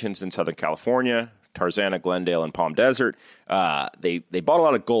 3 mansions in Southern California, Tarzana, Glendale, and Palm Desert. They bought a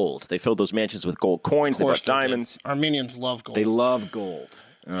lot of gold. They filled those mansions with gold coins. They bought diamonds. Armenians love gold. They love gold.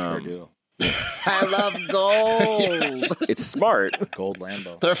 Sure do. I love gold. It's smart. Gold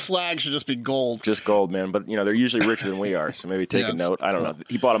Lambo. Their flag should just be gold. Just gold, man. But, they're usually richer than we are, so maybe take a note. I don't know.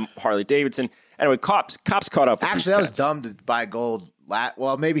 He bought a Harley Davidson. Anyway, cops caught up with Actually, that was dumb to buy gold.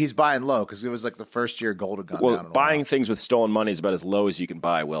 Well, maybe he's buying low because it was like the first year gold had gone down. Well, buying things with stolen money is about as low as you can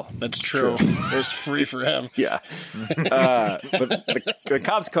buy, Will. That's true. It was free for him. Yeah. But the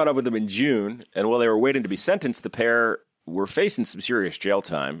cops caught up with him in June, and while they were waiting to be sentenced, the pair were facing some serious jail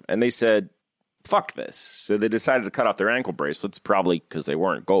time, and they said, fuck this. So they decided to cut off their ankle bracelets, probably because they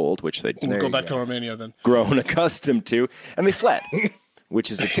weren't gold, which they'd go back to Romania then. Grown accustomed to, and they fled. Which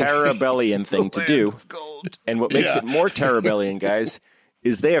is a Terabellian thing to do. And what makes it more Terabellian, guys,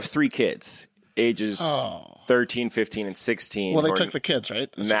 is they have 3 kids, ages 13, 15, and 16. Well, they took the kids, right?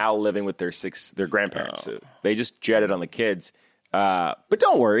 Now living with their grandparents. So they just jetted on the kids. But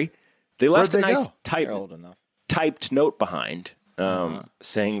don't worry. They left Where'd a they nice go? They're old enough. typed note behind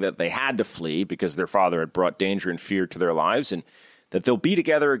saying that they had to flee because their father had brought danger and fear to their lives and that they'll be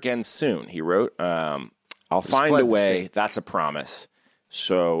together again soon. He wrote, I'll find fled a the way. state. That's a promise.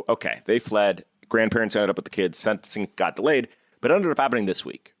 So, okay, they fled. Grandparents ended up with the kids. Sentencing got delayed, but it ended up happening this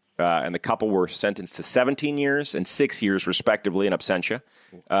week. And the couple were sentenced to 17 years and 6 years, respectively, in absentia.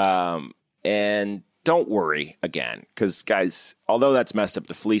 And don't worry again, because, guys, although that's messed up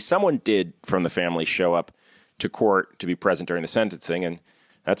to flee, someone did from the family show up to court to be present during the sentencing. And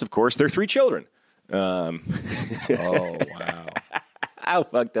that's, of course, their 3 children. Oh, wow. How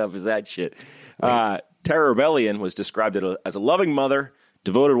fucked up is that shit? Tara Rebellion was described as a loving mother,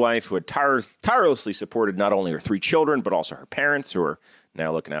 devoted wife who had tirelessly supported not only her 3 children, but also her parents, who are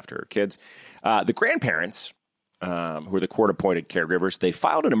now looking after her kids. The grandparents, who are the court-appointed caregivers, they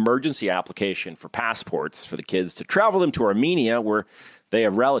filed an emergency application for passports for the kids to travel them to Armenia, where they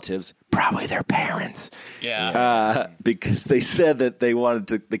have relatives, probably their parents. Yeah. Because they said that they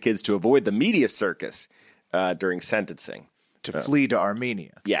wanted the kids to avoid the media circus during sentencing. To flee to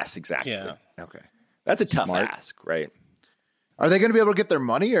Armenia. Yes, exactly. Yeah. Okay. That's a tough ask, right? Are they going to be able to get their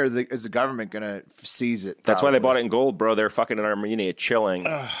money, or is the government going to seize it? That's why they bought it in gold, bro. They're fucking in Armenia chilling.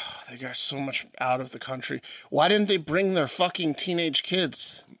 They got so much out of the country. Why didn't they bring their fucking teenage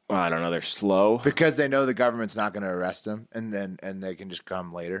kids? Well, I don't know. They're slow. Because they know the government's not going to arrest them, and they can just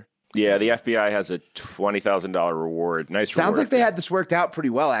come later. Yeah, the FBI has a $20,000 reward. Nice Sounds reward. like they had this worked out pretty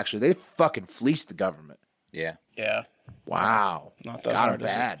well, actually. They fucking fleeced the government. Yeah. Yeah. Wow. Not that Got hard, them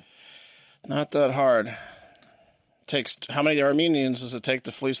is it? bad. Not that hard. Takes how many Armenians does it take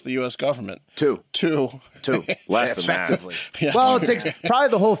to fleece the U.S. government? 2. 2. Less than that. Effectively. Yeah, Well, it takes probably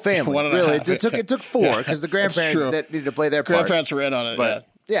the whole family. One and a Really, half. it took 4 because the grandparents true. needed to play their part. Grandparents were in on it. But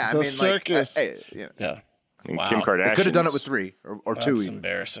yeah, I The mean, circus. like, hey, you know, Yeah. I mean, Wow. Kim Kardashian. they could have done it with 3 or 2 That's even.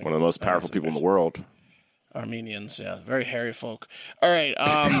 embarrassing. One of the most powerful people in the world. Armenians, yeah, very hairy folk. All right,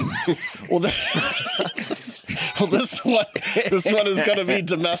 well, this one is going to be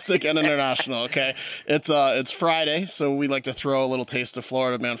domestic and international. Okay, it's Friday, so we like to throw a little taste of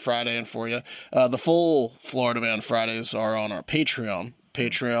Florida Man Friday in for you. The full Florida Man Fridays are on our Patreon.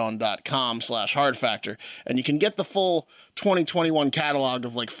 Patreon.com/Hard Factor, and you can get the full 2021 catalog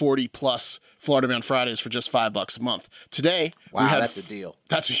of like 40 plus Florida Man Fridays for just $5 a month. Today, Wow, we had that's a deal.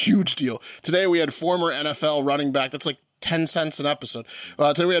 That's a huge deal. Today we had former NFL running back. That's like 10 cents an episode.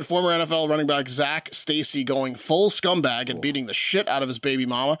 Today we had former NFL running back Zach Stacy going full scumbag and beating the shit out of his baby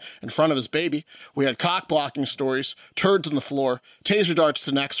mama in front of his baby. We had cock blocking stories, turds on the floor, taser darts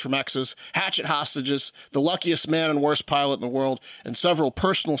to necks from exes, hatchet hostages, the luckiest man and worst pilot in the world, and several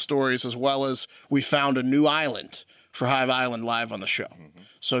personal stories, as well as we found a new island for Hive Island live on the show.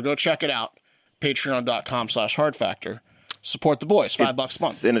 So go check it out. Patreon.com/Hard Factor. Support the boys. $5 a month.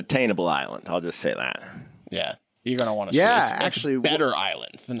 It's an attainable island. I'll just say that. Yeah. You're going to want to Yeah, see it. It's actually, a better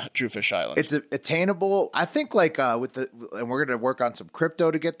island than Jewfish Island. It's attainable. I think and we're going to work on some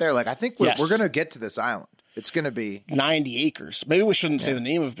crypto to get there. Like I think we're Yes. going to get to this island. It's going to be 90 acres. Maybe we shouldn't say the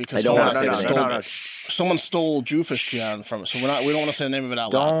name of it because I don't wanna someone say stole the name. no. someone stole Jewfish Pian from us. So we don't want to say the name of it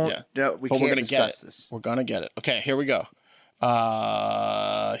out loud. No, we but can't we're gonna get discuss it. this. We're going to get it. Okay, here we go.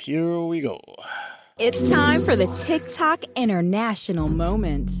 Here we go. It's time for the TikTok International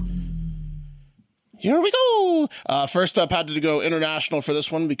Moment. Here we go. First up, had to go international for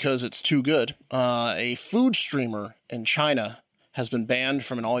this one because it's too good. A food streamer in China has been banned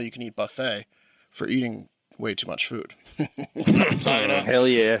from an all-you-can-eat buffet for eating way too much food. You know what I'm talking about? Hell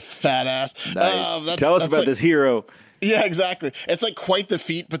yeah. Fat ass. Nice. Tell us about like, this hero. Yeah, exactly. It's like quite the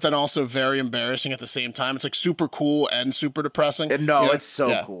feat, but then also very embarrassing at the same time. It's like super cool and super depressing. No, You know? it's so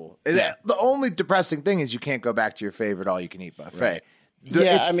Yeah. cool. Yeah. The only depressing thing is you can't go back to your favorite all-you-can-eat buffet. Right.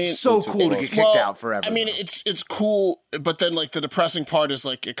 It's so cool to get kicked out forever. I mean, it's cool, but then like the depressing part is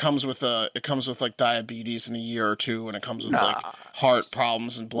like it comes with like diabetes in a year or two, and it comes with like heart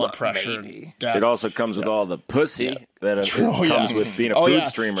problems and blood pressure and death. It also comes with all the pussy that Oh, comes yeah. with being a Oh, food yeah.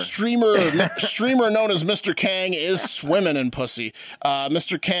 streamer. Streamer known as Mr. Kang is swimming in pussy.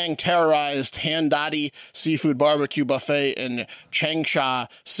 Mr. Kang terrorized Handadi Seafood Barbecue Buffet in Changsha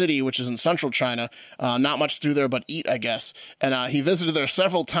City, which is in central China. Not much to do there but eat, I guess. And he visited there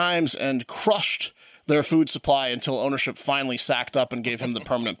several times and crushed their food supply until ownership finally sacked up and gave him the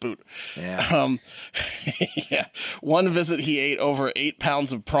permanent boot. Yeah. Yeah. One visit, he ate over 8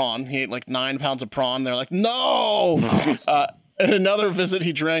 pounds of prawn. He ate like 9 pounds of prawn. They're like, no! In another visit,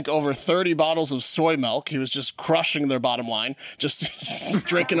 he drank over 30 bottles of soy milk. He was just crushing their bottom line, just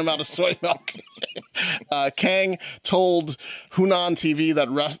drinking them out of soy milk. Kang told Hunan TV that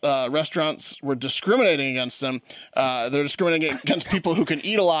restaurants were discriminating against them. They're discriminating against people who can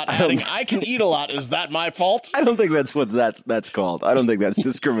eat a lot, adding, I can eat a lot. Is that my fault? I don't think that's what that's called. I don't think that's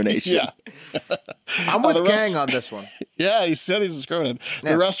discrimination. Yeah. I'm with Kang on this one. Yeah, he said he's discriminated.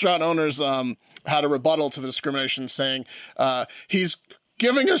 Yeah. The restaurant owners had a rebuttal to the discrimination, saying he's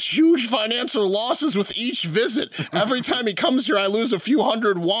giving us huge financial losses with each visit. Every time he comes here, I lose a few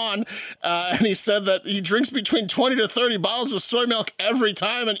hundred won. And he said that he drinks between 20 to 30 bottles of soy milk every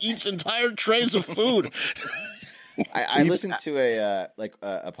time and eats entire trays of food. I listened to a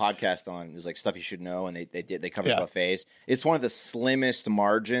podcast on it was like Stuff You Should Know, and they covered buffets. It's one of the slimmest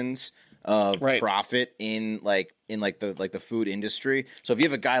margins of profit in the food industry. So if you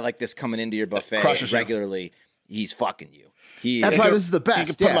have a guy like this coming into your buffet regularly, he's fucking you. That's why this is the best. You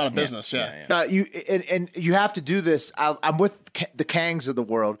can put him out of business. You have to do this. I'm with the Kangs of the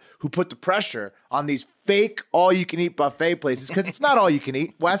world who put the pressure on these fake all-you-can-eat buffet places because it's not all you can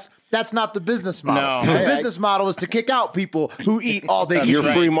eat, Wes. That's not the business model. No. The business model is to kick out people who eat all they can eat. Your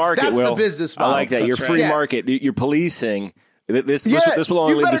free market, That's Will. the business model. I like that. Your free market. You're policing. This will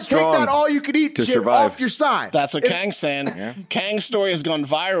only lead the strong take that all-you-can-eat to shit survive. off your sign. That's what Kang's saying. Kang's story has gone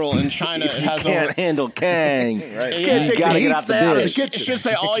viral in China. If you can't handle Kang, you gotta get out the dish. It should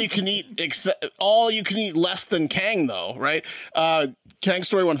say all you can eat less than Kang, though, right? Kang's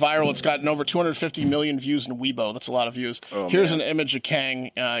story went viral. It's gotten over 250 million views in Weibo. That's a lot of views. Here's an image of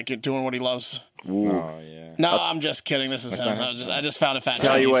Kang doing what he loves. Ooh. Oh yeah. No, I'm just kidding. This is him. I just found it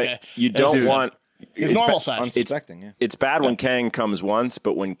fascinating. Tell you what, you don't want. He's normal size. It's bad when Kang comes once,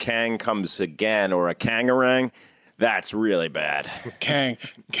 but when Kang comes again or a Kangarang, that's really bad. Kang.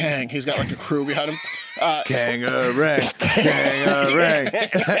 He's got like a crew behind him. Kangarang.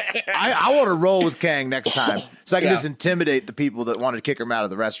 I want to roll with Kang next time so I can just intimidate the people that wanted to kick him out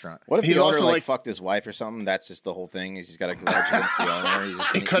of the restaurant. What if the owner also fucked his wife or something? That's just the whole thing. He's got a grudge against the owner. He's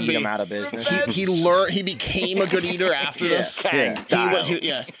just going to eat him out of business. He became a good eater after this. Kang style.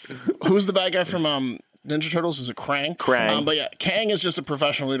 Who's the bad guy from Ninja Turtles? Is it Krang? Krang. But yeah, Kang is just a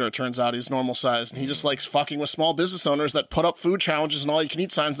professional leader. It turns out he's normal sized, and he just likes fucking with small business owners that put up food challenges and all you can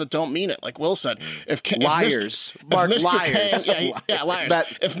eat signs that don't mean it. Like Will said, liars. If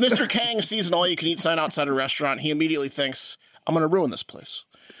Mr. Kang sees an all you can eat sign outside a restaurant, he immediately thinks, "I'm going to ruin this place."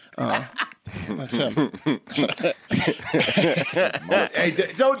 That's him. Hey,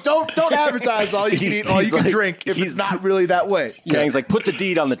 don't advertise all you can eat, all you can drink if it's not really that way. Kang's like, put the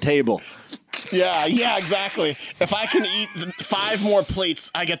deed on the table. Yeah, exactly. If I can eat 5 more plates,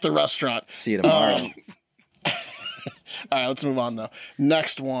 I get the restaurant. See you tomorrow. All right, let's move on, though.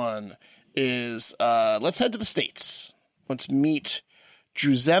 Next one is, let's head to the States. Let's meet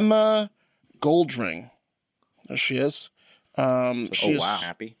Juzema Goldring. There she is.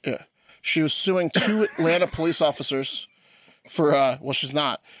 Happy? Yeah. She was suing 2 Atlanta police officers for, she's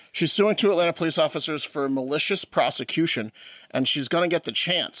not. She's suing 2 Atlanta police officers for malicious prosecution, and she's going to get the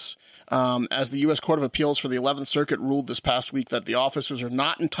chance. As the U.S. Court of Appeals for the 11th Circuit ruled this past week that the officers are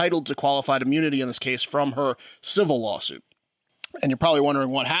not entitled to qualified immunity in this case from her civil lawsuit. And you're probably wondering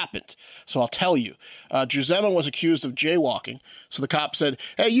what happened. So I'll tell you. Juzema was accused of jaywalking. So the cop said,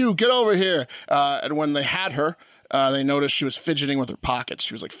 "Hey, you, get over here." And when they had her, they noticed she was fidgeting with her pockets.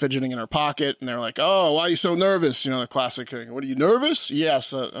 She was like fidgeting in her pocket. And they're like, "Oh, why are you so nervous?" You know, the classic thing. "What, are you nervous?"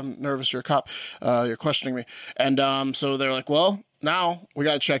 "Yes, I'm nervous. You're a cop. You're questioning me." And so they're like, "Well, now we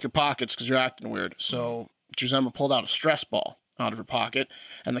got to check your pockets because you're acting weird." So Juzema pulled out a stress ball out of her pocket,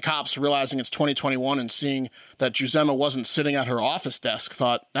 and the cops, realizing it's 2021 and seeing that Juzema wasn't sitting at her office desk,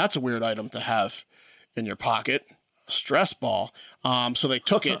 thought, that's a weird item to have in your pocket, a stress ball. So they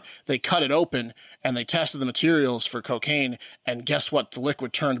took it, they cut it open, and they tested the materials for cocaine, and guess what? The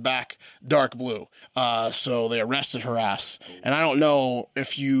liquid turned back dark blue. So they arrested her ass. And I don't know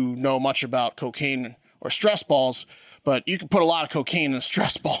if you know much about cocaine or stress balls, but you can put a lot of cocaine in a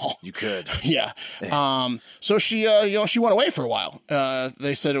stress ball. You could. Yeah. So she, she went away for a while.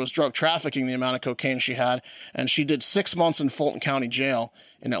 They said it was drug trafficking, the amount of cocaine she had. And she did 6 months in Fulton County Jail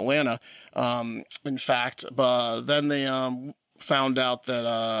in Atlanta. In fact, but then they found out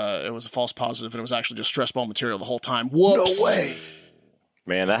that it was a false positive and it was actually just stress ball material the whole time. Whoops. No way.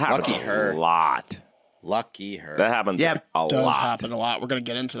 Man, that happens a lot. Lucky her. That happens a lot. Does happen a lot. We're going to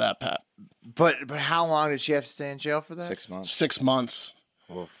get into that, Pat. But how long did she have to stay in jail for that? 6 months. 6 months.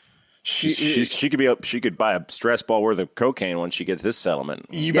 Oof. She could buy a stress ball worth of cocaine when she gets this settlement.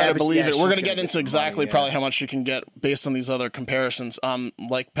 You better believe it. We're going to get into exactly probably how much you can get based on these other comparisons.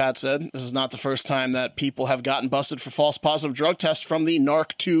 Like Pat said, this is not the first time that people have gotten busted for false positive drug tests from the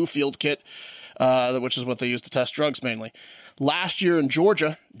NARC-2 field kit, which is what they use to test drugs mainly. Last year in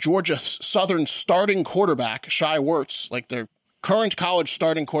Georgia Southern starting quarterback, Shai Werts, like their current college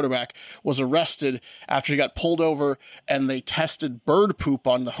starting quarterback, was arrested after he got pulled over and they tested bird poop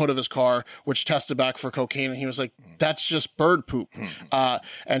on the hood of his car, which tested back for cocaine. And he was like, that's just bird poop.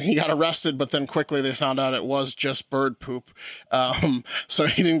 And he got arrested, but then quickly they found out it was just bird poop. So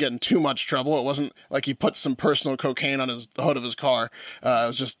he didn't get in too much trouble. It wasn't like he put some personal cocaine on the hood of his car. It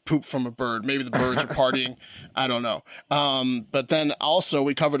was just poop from a bird. Maybe the birds were partying. I don't know. But then also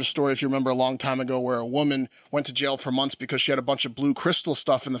we covered a story, if you remember, a long time ago where a woman went to jail for months because she had a bunch of blue crystal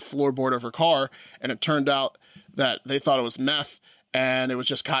stuff in the floorboard of her car, and it turned out that they thought it was meth, and it was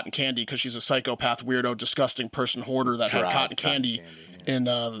just cotton candy because she's a psychopath, weirdo, disgusting person hoarder that had cotton candy in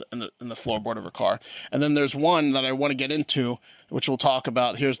the floorboard of her car. And then there's one that I want to get into, which we'll talk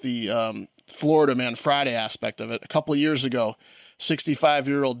about. Here's the Florida Man Friday aspect of it. A couple of years ago,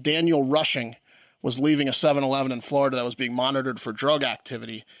 65-year-old Daniel Rushing was leaving a 7-Eleven in Florida that was being monitored for drug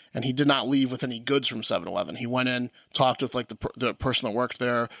activity, and he did not leave with any goods from 7-Eleven. He went in, talked with like the person that worked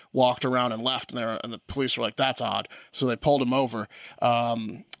there, walked around and left, and the police were like, that's odd. So they pulled him over,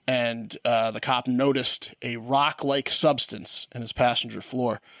 and the cop noticed a rock-like substance in his passenger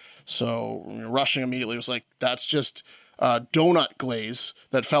floor. So Rushing immediately was like, that's just donut glaze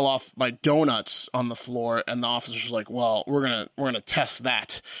that fell off my donuts on the floor, and the officers were like, well, we're gonna test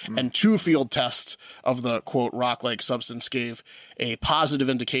that. And 2 field tests of the quote rock-like substance gave a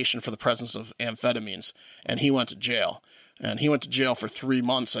positive indication for the presence of amphetamines, and he went to jail. And he went to jail for 3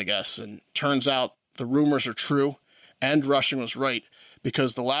 months, I guess. And turns out the rumors are true, and Rushing was right,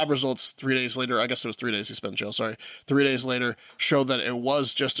 because the lab results 3 days later, I guess it was 3 days he spent in jail, 3 days later, showed that it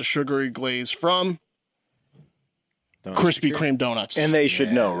was just a sugary glaze from Krispy Kreme donuts. And they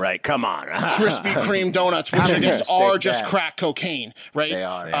should know, right? Come on. Krispy Kreme donuts, which I guess are just crack cocaine, right? They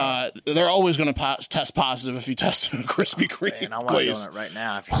are, yeah. They're always going to test positive if you test Krispy Kreme Man, I want glaze. a donut right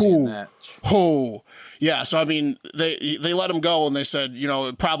now after seeing that. Yeah, so I mean, they let him go and they said,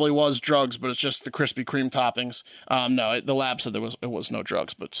 it probably was drugs, but it's just the Krispy Kreme toppings. No, the lab said it was no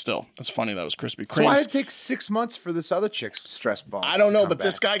drugs, but still, it's funny that it was Krispy Kreme. So why did it take 6 months for this other chick's stress ball? I don't know, but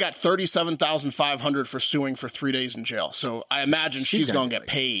this guy got $37,500 for suing for 3 days in jail. So I imagine she's going to get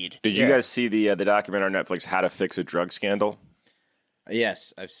paid. Did you guys see the documentary on Netflix, How to Fix a Drug Scandal?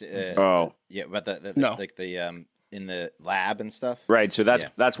 Yes, I've seen. Yeah, but the in the lab and stuff. Right. So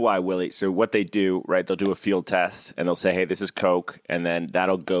that's why, Willie. So what they do, right, they'll do a field test and they'll say, hey, this is coke. And then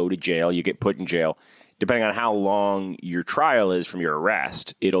that'll go to jail. You get put in jail. Depending on how long your trial is from your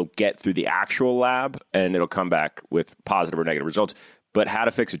arrest, it'll get through the actual lab and it'll come back with positive or negative results. But How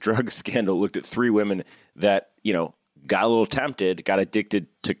to Fix a Drug Scandal looked at 3 women that, got a little tempted, got addicted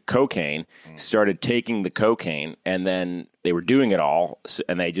to cocaine, started taking the cocaine, and then they were doing it all.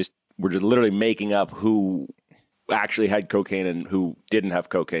 And they just were literally making up who actually had cocaine and who didn't have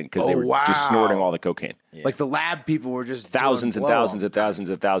cocaine because they were just snorting all the cocaine. Yeah. Like the lab people were just thousands and thousands and thousands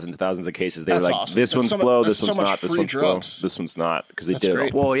and thousands and thousands of cases. They were like, awesome. this one's blow, this one's so not, this one's blow, this one's not, because they did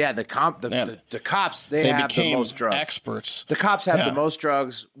it all. Well, yeah, the cops, they have the most drugs. Experts. The cops have the most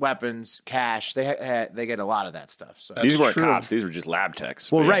drugs, weapons, cash. They get a lot of that stuff. So. These weren't cops; these were just lab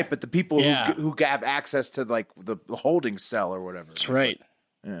techs. Well, right, but the people who have access to like the holding cell or whatever. That's right.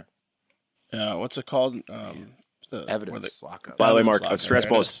 Yeah. What's it called? Evidence lockup. By the way, Mark, a stress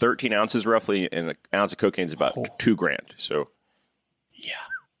ball is 13 ounces roughly, and an ounce of cocaine is about $2,000. So, yeah,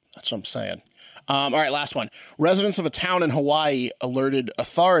 that's what I'm saying. All right, last one. Residents of a town in Hawaii alerted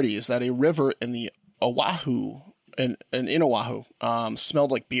authorities that a river in the Oahu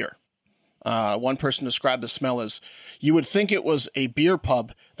smelled like beer. One person described the smell as, you would think it was a beer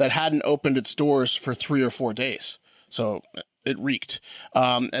pub that hadn't opened its doors for 3 or 4 days. So it reeked.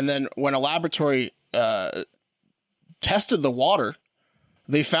 And then when a laboratory tested the water,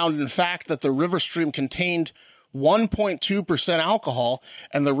 they found, in fact, that the river stream contained 1.2% alcohol,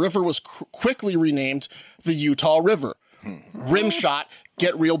 and the river was quickly renamed the Utah River. Rimshot,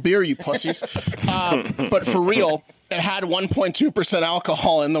 get real beer, you pussies. But for real, it had 1.2%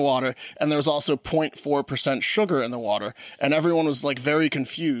 alcohol in the water, and there was also 0.4% sugar in the water. And everyone was like very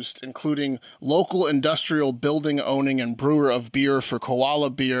confused, including local industrial building owning and brewer of beer for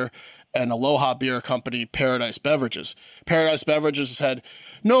Koala Beer, and Aloha Beer Company, Paradise Beverages. Paradise Beverages said,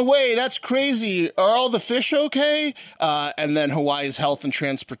 "No way, that's crazy. Are all the fish okay?" And then Hawaii's Health and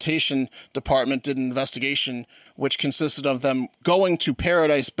Transportation Department did an investigation, which consisted of them going to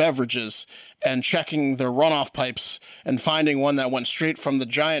Paradise Beverages and checking their runoff pipes and finding one that went straight from the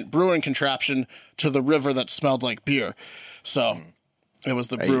giant brewing contraption to the river that smelled like beer. So it was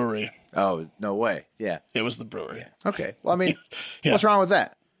the brewery. Oh, no way. Yeah. It was the brewery. Okay. Well, I mean, what's wrong with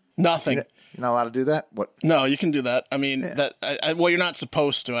that? Nothing. You're not allowed to do that? What? No, you can do that. I mean, well, you're not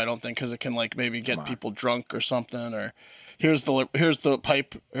supposed to, I don't think, because it can like maybe get people drunk or something. Or here's the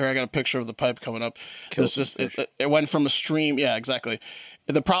pipe. Here, I got a picture of the pipe coming up. It's just it went from a stream. Yeah, exactly.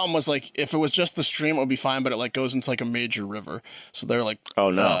 The problem was like if it was just the stream, it would be fine, but it like goes into like a major river. So they're like,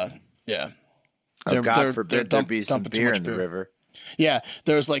 oh no, yeah. God forbid there be some beer in the river. Yeah,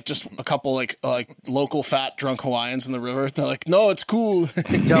 there's like just a couple like local fat drunk Hawaiians in the river. They're like, no, it's cool.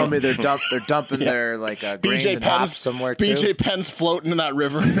 You're telling me they're dumping their like grains and hops somewhere too? BJ Penn's floating in that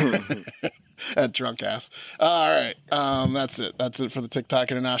river. That drunk ass. All right, that's it. That's it for the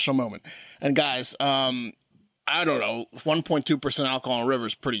TikTok International Moment. And guys, I don't know, 1.2% alcohol in a river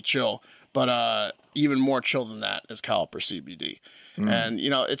is pretty chill, but even more chill than that is Caliper CBD. And you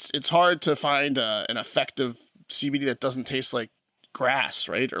know, it's hard to find an effective CBD that doesn't taste like grass,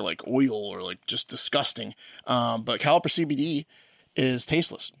 right? Or like oil or like just disgusting. But Caliper CBD is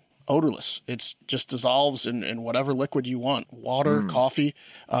tasteless, odorless. It's just dissolves in whatever liquid you want. Water, coffee.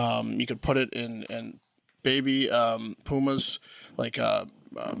 You could put it in baby Puma's like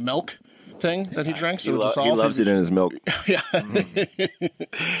milk thing that he drinks. He loves it in his milk. Yeah.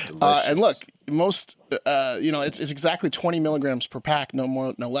 And look, most, it's exactly 20 milligrams per pack, no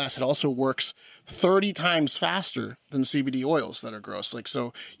more, no less. It also works 30 times faster than CBD oils that are gross. Like,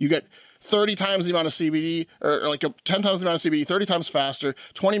 so you get 30 times the amount of CBD or like 10 times the amount of CBD, 30 times faster,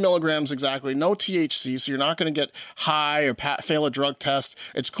 20 milligrams exactly, no THC. So you're not going to get high or fail a drug test.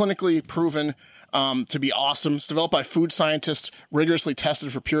 It's clinically proven to be awesome. It's developed by food scientists, rigorously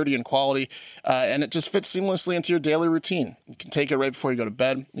tested for purity and quality, and it just fits seamlessly into your daily routine. You can take it right before you go to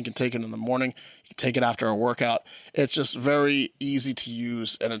bed. You can take it in the morning. You can take it after a workout. It's just very easy to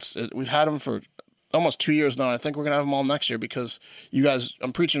use, and we've had them for almost 2 years now, and I think we're going to have them all next year because you guys,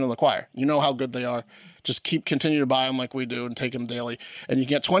 I'm preaching to the choir. You know how good they are. Just continue to buy them like we do and take them daily. And you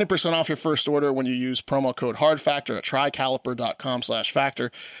can get 20% off your first order when you use promo code HARDFACTOR at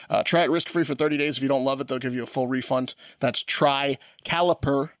trycaliper.com/factor. Try it risk-free for 30 days. If you don't love it, they'll give you a full refund. That's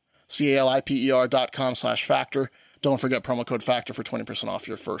trycaliper, CALIPER.com/factor. Don't forget promo code FACTOR for 20% off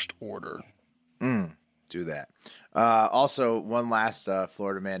your first order. Do that. Also, one last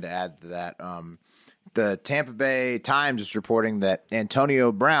Florida man to add to that. The Tampa Bay Times is reporting that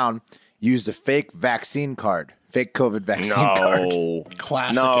Antonio Brown used a fake vaccine card, fake COVID vaccine card.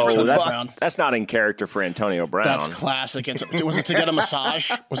 Classic. No, that's not in character for Antonio Brown. That's classic. Was it to get a massage?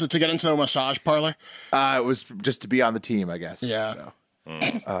 Was it to get into a massage parlor? It was just to be on the team, I guess. Yeah. So.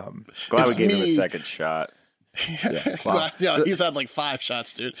 Glad we gave him a second shot. Yeah. Wow. He's had like 5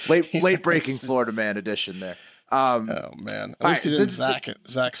 shots, dude. Late breaking Florida man edition there. Oh man, at least he didn't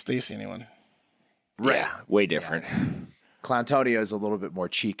Zach Stacy anyone. Right. Yeah, way different. Clowntonio is a little bit more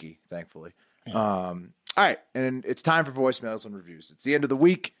cheeky, thankfully. Yeah. All right, and it's time for voicemails and reviews. It's the end of the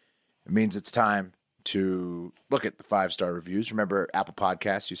week. It means it's time to look at the 5-star reviews. Remember, Apple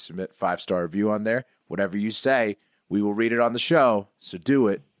Podcasts, you submit 5-star review on there. Whatever you say, we will read it on the show. So do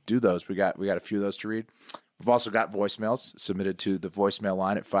it. Do those. We got a few of those to read. We've also got voicemails submitted to the voicemail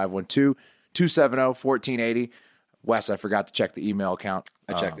line at 512-270-1480. Wes, I forgot to check the email account.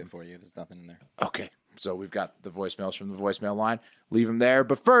 I checked it for you. There's nothing in there. Okay. So we've got the voicemails from the voicemail line. Leave them there.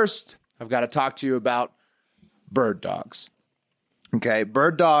 But first, I've got to talk to you about Bird Dogs. Okay.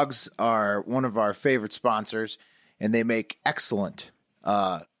 Bird Dogs are one of our favorite sponsors, and they make excellent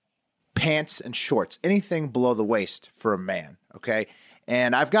pants and shorts, anything below the waist for a man. Okay.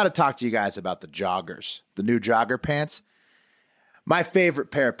 And I've got to talk to you guys about the joggers, the new jogger pants. My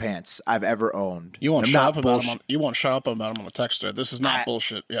favorite pair of pants I've ever owned. You won't shut up about them. You won't shut up about them on the text thread. This is not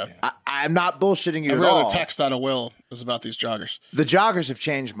bullshit. Yeah, I'm not bullshitting you Every at all. Every other text out of Will is about these joggers. The joggers have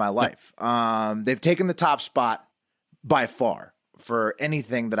changed my life. They've taken the top spot by far for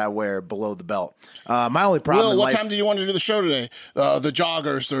anything that I wear below the belt. My only problem. Will, what time do you want to do the show today? The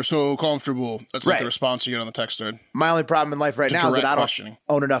joggers, they're so comfortable. That's like the response you get on the text thread. My only problem in life right now is that I don't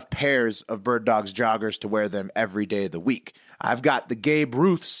own enough pairs of Bird Dogs joggers to wear them every day of the week. I've got the Gabe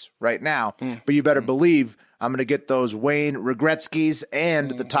Ruths right now, but you better believe I'm going to get those Wayne Regretskis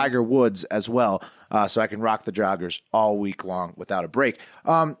and the Tiger Woods as well, so I can rock the joggers all week long without a break.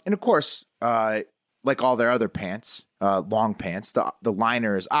 And of course, like all their other pants, long pants, the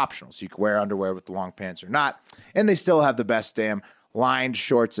liner is optional. So you can wear underwear with the long pants or not. And they still have the best damn lined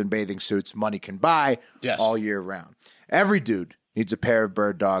shorts and bathing suits money can buy all year round. Every dude needs a pair of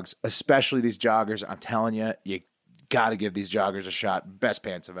Bird Dogs, especially these joggers. I'm telling you, you got to give these joggers a shot. Best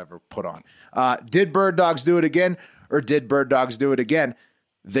pants I've ever put on. Did Bird Dogs do it again, or did Bird Dogs do it again?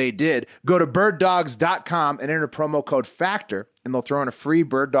 They did. Go to birddogs.com and enter promo code FACTOR, and they'll throw in a free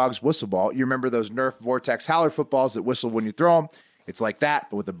Bird Dogs whistle ball. You remember those Nerf Vortex Howler footballs that whistle when you throw them? It's like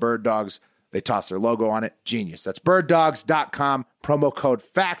that, but with the Bird Dogs, they toss their logo on it. Genius. That's birddogs.com, promo code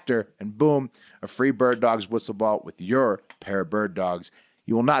FACTOR, and boom, a free Bird Dogs whistle ball with your pair of Bird Dogs.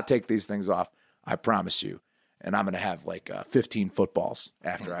 You will not take these things off, I promise you. And I'm going to have like 15 footballs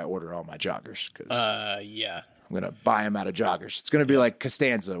after I order all my joggers. Yeah. I'm going to buy them out of joggers. It's going to be like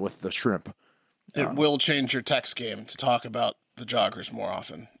Costanza with the shrimp. It will change your text game to talk about the joggers more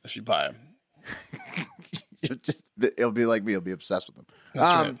often if you buy them. It'll be like me. You'll be obsessed with them.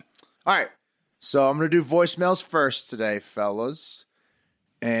 That's right. All right. So I'm going to do voicemails first today, fellas.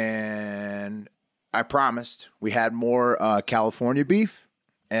 And I promised we had more California beef,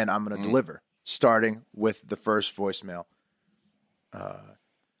 and I'm going to deliver, starting with the first voicemail.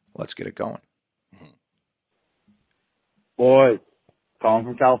 Let's get it going. Boys, calling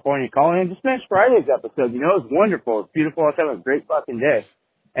from California, calling in just finished Friday's episode. You know, it was wonderful. It's beautiful. I was having a great fucking day.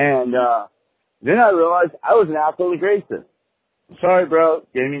 And then I realized I was an asshole to Grayson. I'm sorry, bro.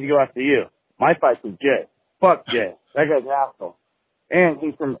 Didn't mean to go after you. My fight's with Jay. Fuck Jay. That guy's an asshole. And he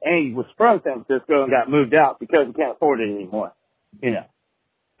was from San Francisco and got moved out because he can't afford it anymore. You know.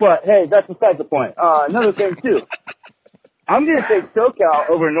 But, hey, that's beside the point. Another thing, too. I'm going to take SoCal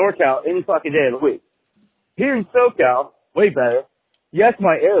over NorCal any fucking day of the week. Here in SoCal, way better. Yes,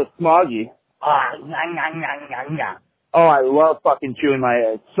 my air is smoggy. Oh, I love fucking chewing my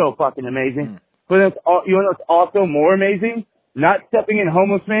air. It's so fucking amazing. But it's you know what's also more amazing? Not stepping in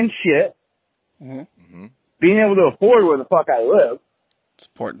homeless man's shit. Being able to afford where the fuck I live. It's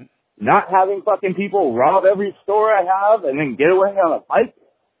important. Not having fucking people rob every store I have and then get away on a bike.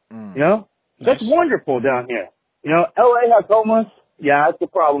 You know? That's wonderful down here. You know, LA has homeless. Yeah, it's a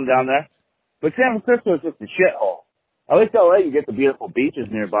problem down there. But San Francisco is just a shithole. At least LA, you get the beautiful beaches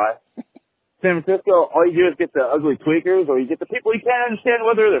nearby. San Francisco, all you do is get the ugly tweakers, or you get the people you can't understand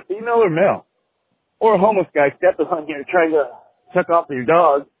whether they're female or male. Or a homeless guy stepping on you trying to suck off your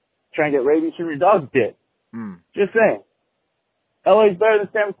dog, trying to get rabies from your dog's dick. Just saying. LA's better than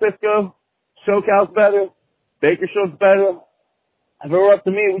San Francisco. SoCal's better. Bakersfield's better. If it were up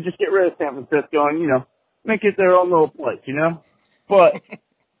to me, we'd just get rid of San Francisco and, you know, make it their own little place, you know? But,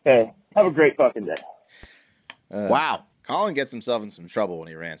 hey, have a great fucking day. Wow. Colin gets himself in some trouble when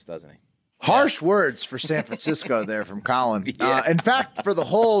he rants, doesn't he? Harsh words for San Francisco there from Colin. In fact, for the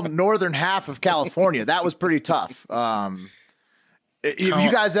whole northern half of California, that was pretty tough. Have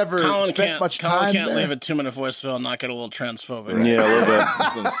you guys ever spent much time Colin can't there? leave a 2-minute voicemail and not get a little transphobic. Yeah, a little bit.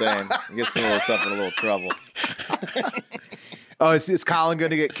 That's what I'm saying. He gets himself in a little trouble. Oh, is Colin going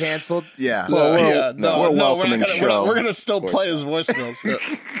to get canceled? Yeah. We're welcoming not show. we're gonna still play his voicemails.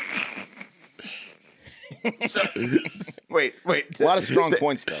 Wait. A lot of strong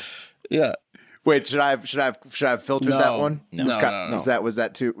points, though. Yeah. Wait, should I have filtered No. that one? No, Was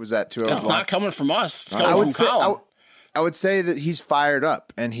that too It's not coming from us. It's I coming would from say Colin. I would say that he's fired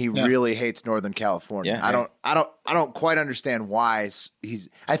up and he really hates Northern California. Yeah, I don't quite understand why he's.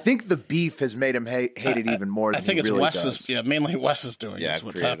 I think the beef has made him hate it even more. I Than think he it's really Wes does. mainly Wes is doing Yeah, is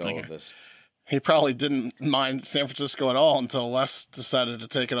what's created happening all of here. this. He probably didn't mind San Francisco at all until Wes decided to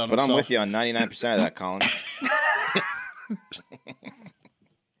take it on But himself. I'm with you on 99% of that, Colin.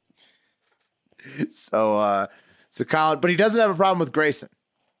 So Colin, but he doesn't have a problem with Grayson.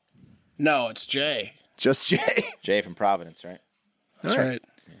 No, it's Jay. Just Jay. Jay from Providence, right? That's right.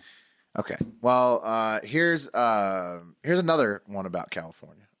 Okay. Well, here's another one about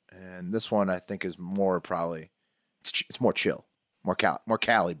California, and this one I think is more probably it's more chill, more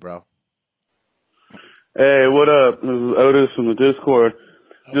Cali, bro. Hey, what up? This is Otis from the Discord.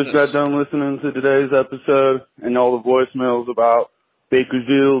 Just got done listening to today's episode and all the voicemails about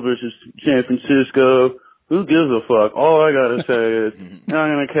Bakersfield versus San Francisco. Who gives a fuck? All I gotta say is, you're not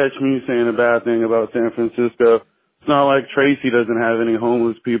gonna catch me saying a bad thing about San Francisco. It's not like Tracy doesn't have any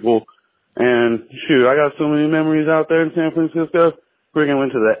homeless people. And shoot, I got so many memories out there in San Francisco. Freaking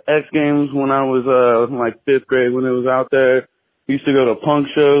went to the X Games when I was like 5th grade when it was out there. Used to go to punk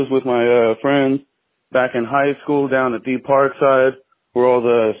shows with my friends back in high school down at Deep Parkside, where all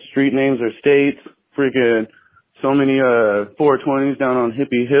the street names are states. Freaking so many 420s down on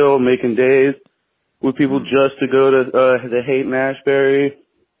Hippie Hill making days with people just to go to the Haight and Ashbury.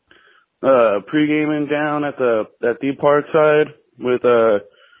 pre-gaming down at the park side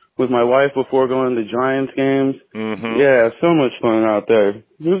with my wife before going to Giants games. Mm-hmm. Yeah, so much fun out there.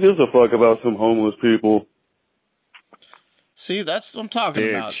 Who gives a fuck about some homeless people? See, that's what I'm talking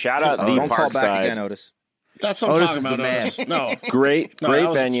Dude, about. shout out the Don't call back Parkside. again, Otis. That's what I'm Otis talking is the about. man. Otis. No. Great No, that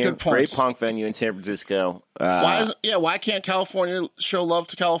was venue, good great points. punk venue in San Francisco. Why can't California show love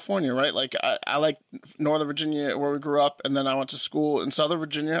to California, right? Like, I like Northern Virginia where we grew up, and then I went to school in Southern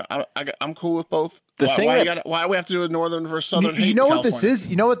Virginia. I'm cool with both. Why do we have to do a Northern versus Southern? You know what this California? is?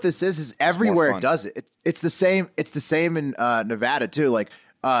 You know what this is everywhere fun. it does it. It's the same. It's the same in Nevada too. Like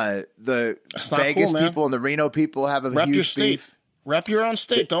the That's not Vegas cool, man. people and the Reno people have a Rep huge your state. beef. Rep your own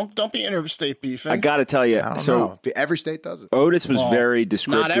state. Don't be interstate beefing. I got to tell you, I don't so know. Every state does it. Otis was Well, very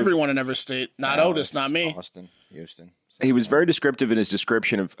descriptive. Not everyone in every state. Not Otis. Not me. Austin, Houston. He was very descriptive in his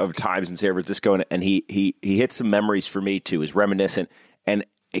description of times in San Francisco, and he hit some memories for me too. Is reminiscent, and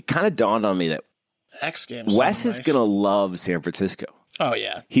it kind of dawned on me that X Games. Wes is nice. gonna love San Francisco. Oh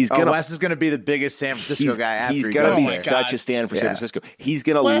yeah. He's gonna. Wes is going to be the biggest San Francisco guy after he's he gonna goes be my there. such God. a stand for San Yeah. Francisco. He's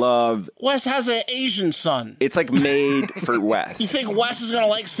gonna What? love. Wes has an Asian son. It's like made for Wes. You think Wes is gonna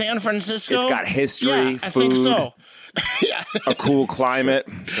like San Francisco? It's got history, Yeah, I think food. so. Yeah. A cool climate.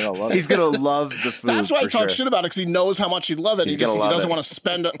 He's going to love the food. That's why for he talks sure. shit about it, because he knows how much he'd love it. He's He gonna love doesn't it. want to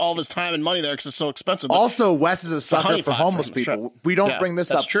spend all of his time and money there because it's so expensive. But Also, Wes is a sucker honey for pot for homeless him, people. sure. We don't Yeah, bring this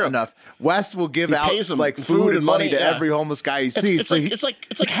that's up true. enough. Wes will give He out pays them like food food and and money money, to yeah. every homeless guy he it's, sees. it's So like he-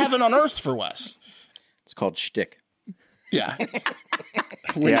 it's like heaven on earth for Wes. It's called shtick. Yeah,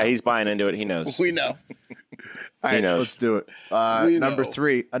 Yeah, he's buying into it. He knows. we know. All right, knows. let's do it. We Number know.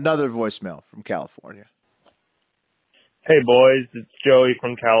 3, another voicemail from California. Hey boys, it's Joey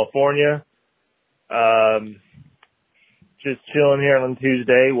from California. Just chilling here on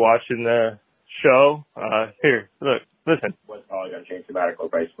Tuesday, watching the show. Here, look, listen. What's Polygon change thematic or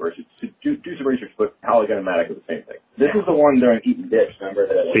vice versa? Do some research, but Polygon and Matic are the same thing. This is the one during Eating Dips, remember?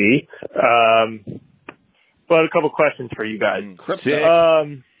 That See? But a couple questions for you guys. Sick.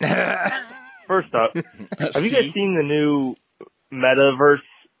 First up, have you guys seen the new Metaverse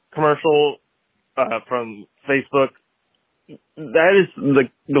commercial from Facebook? That is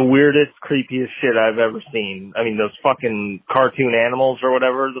the weirdest, creepiest shit I've ever seen. I mean, those fucking cartoon animals or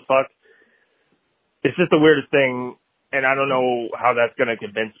whatever the fuck. It's just the weirdest thing, and I don't know how that's going to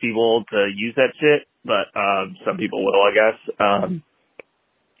convince people to use that shit, but some people will, I guess.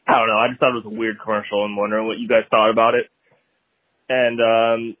 I don't know. I just thought it was a weird commercial and wondering what you guys thought about it.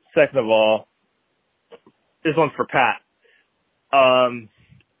 And second of all, this one's for Pat.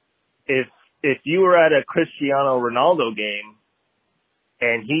 If you were at a Cristiano Ronaldo game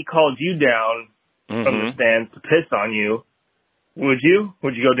and he called you down from the stands to piss on you, would you?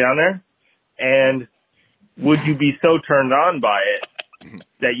 Would you go down there? And would you be so turned on by it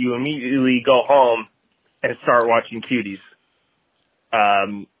that you immediately go home and start watching Cuties?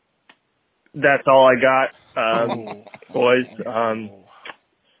 That's all I got, boys.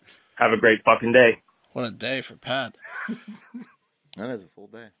 Have a great fucking day. What a day for Pat. That is a full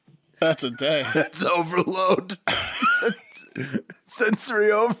day. That's a day. That's overload. That's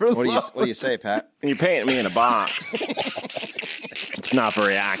sensory overload. What do you say, Pat? You're painting me in a box. It's not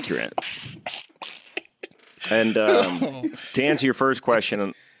very accurate. And to answer your first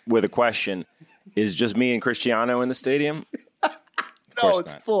question with a question, is just me and Cristiano in the stadium? No,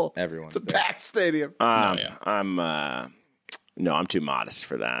 it's not. full. Everyone's It's a there. packed stadium. I'm too modest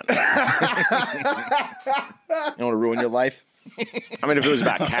for that. You don't want to ruin your life? I mean, if it was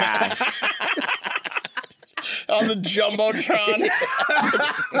about cash, On the Jumbotron.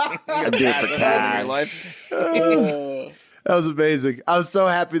 I'd do it for Ruin your cash. life? That was amazing. I was so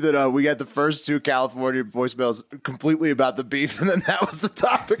happy that we got the first 2 California voicemails completely about the beef, and then that was the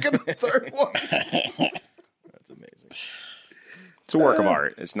topic of the third one. That's amazing. It's a work of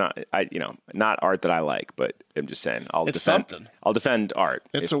art. It's not, not art that I like, but I'm just saying, It's something. I'll defend art.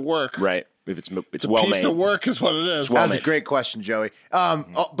 It's a work. Right. If it's It's a well piece made. of work is what it is. well That was a made. great question, Joey.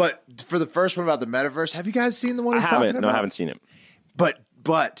 But for the first one about the metaverse, have you guys seen the one I he's talking haven't. about? No, I haven't seen it. But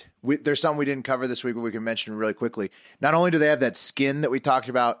there's something we didn't cover this week, but we can mention really quickly. Not only do they have that skin that we talked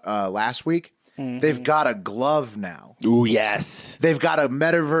about last week, they've got a glove now. Ooh, yes. They've got a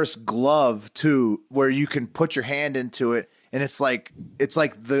metaverse glove too, where you can put your hand into it, and it's like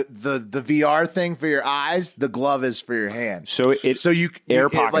the VR thing for your eyes. The glove is for your hand. So you air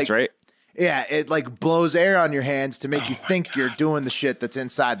it, pockets, like, right? Yeah, it like blows air on your hands to make you think you're doing the shit that's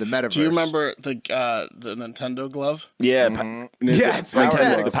inside the metaverse. Do you remember the Nintendo glove? Yeah, yeah, it's like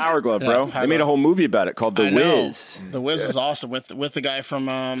that. The Power Glove, bro. They made a whole movie about it called The Wiz. The Wiz is awesome with the guy from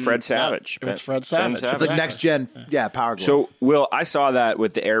Fred Savage. With Fred Savage. It's like next gen, Power Glove. So, Will, I saw that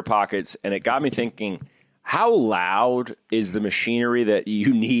with the Air Pockets, and it got me thinking. How loud is the machinery that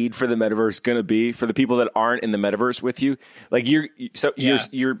you need for the metaverse going to be for the people that aren't in the metaverse with you? Like your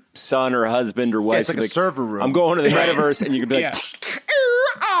son or husband or wife. Yeah, it's like a server room. I'm going to the metaverse, and you can be like,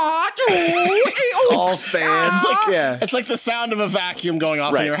 all fans. It's like the sound of a vacuum going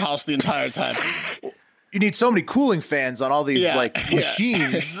off in your house the entire time. You need so many cooling fans on all these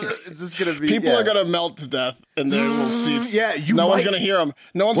machines. It's just gonna be people are gonna melt to death in their little seats. Yeah, no one's gonna hear them.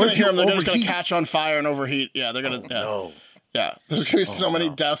 No one's gonna hear them. They're just gonna catch on fire and overheat. Yeah, they're gonna. No. Yeah, there's gonna be so many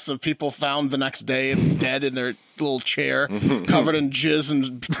deaths of people found the next day dead in their little chair, covered in jizz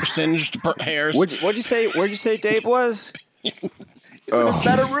and singed hairs. What'd you say? Where'd you say Dave was? He's in the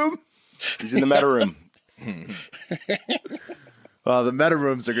meta room. He's in the meta room. The meta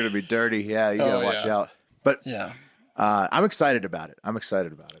rooms are gonna be dirty. Yeah, you gotta watch out. But I'm excited about it. I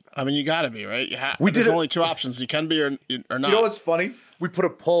mean, you got to be, right? There's only two options. You can be or not. You know what's funny? We put a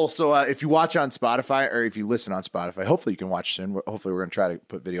poll. So if you watch on Spotify or if you listen on Spotify, hopefully you can watch soon. Hopefully we're going to try to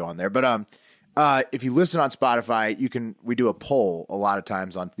put video on there. But if you listen on Spotify, we do a poll a lot of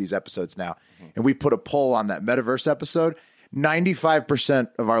times on these episodes now. And we put a poll on that Metaverse episode. 95%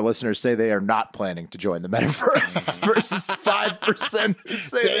 of our listeners say they are not planning to join the metaverse versus 5% who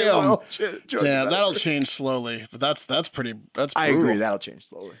say they will join the metaverse. That'll change slowly, but that's brutal. I agree, that'll change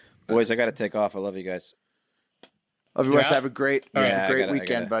slowly. Boys, I got to take off. I love you guys. Love you guys. Have a great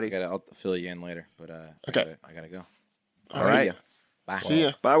weekend, buddy. I'll fill you in later, but okay. I gotta go. All right. Bye. See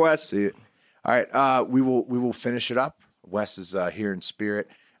ya. Bye, Wes. See you. All right. We will finish it up. Wes is here in spirit.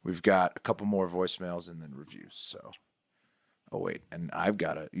 We've got a couple more voicemails and then reviews. So. Oh wait, and I've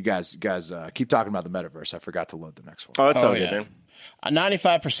got to. You guys, keep talking about the metaverse. I forgot to load the next one. Oh, that's all good, man.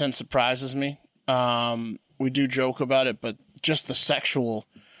 95% surprises me. We do joke about it, but just the sexual,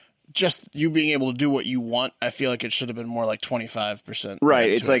 just you being able to do what you want, I feel like it should have been more like 25%. Right.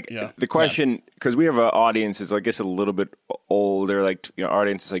 It's like the question, because we have an audience that's, I guess, a little bit older. Like,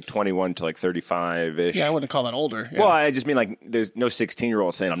 audience is like 21 to like 35 ish. Yeah, I wouldn't call that older. Yeah. Well, I just mean like there's no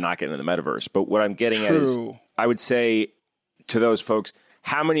 16-year-old saying I'm not getting into the metaverse. But what I'm getting at is, I would say to those folks,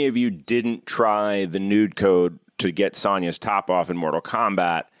 how many of you didn't try the nude code to get Sonya's top off in Mortal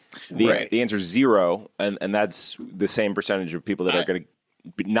Kombat? The answer is 0, and that's the same percentage of people that are going to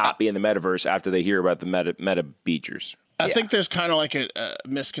not be in the metaverse after they hear about the meta features. I think there's kind of like a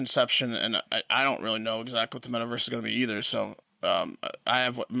misconception, and I don't really know exactly what the metaverse is going to be either. So I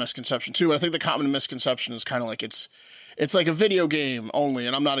have a misconception too. But I think the common misconception is kind of like it's like a video game only,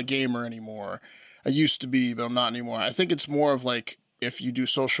 and I'm not a gamer anymore. I used to be, but I'm not anymore. I think it's more of like if you do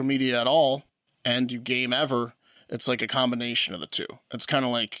social media at all and you game ever, it's like a combination of the two. It's kind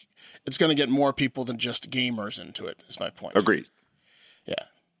of like it's going to get more people than just gamers into it, is my point. Agreed.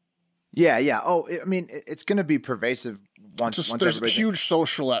 Yeah. Oh, I mean, it's going to be pervasive once there's a huge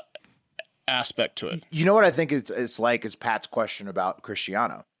social aspect to it. You know what I think it's like is Pat's question about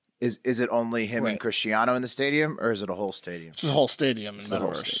Cristiano. Is it only him and Cristiano in the stadium, or is it a whole stadium? It's a whole stadium in the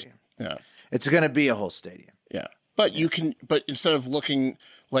metaverse. Yeah. It's going to be a whole stadium. Yeah. But but instead of looking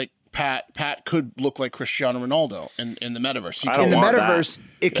like Pat could look like Cristiano Ronaldo in the metaverse. In the metaverse,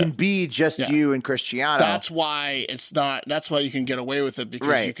 it can be just you and Cristiano. That's why it's not. That's why you can get away with it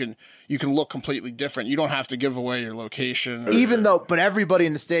because you can look completely different. You don't have to give away your location. But everybody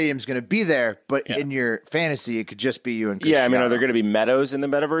in the stadium is going to be there. But in your fantasy, it could just be you and Cristiano. Yeah, I mean, are there going to be meadows in the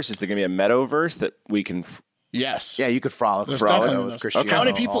metaverse? Is there going to be a metaverse that we can? Yes. Yeah, you could frolic with Cristiano. How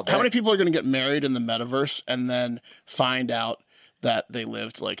many people are going to get married in the metaverse and then find out that they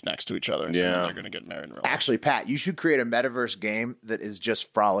lived like next to each other? Yeah, and they're going to get married in real life. Actually, Pat, you should create a metaverse game that is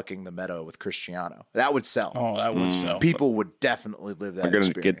just frolicking the meadow with Cristiano. That would sell. Oh, that would sell. People would definitely live that. We're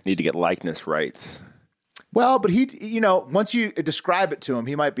going to need to get likeness rights. Well, but once you describe it to him,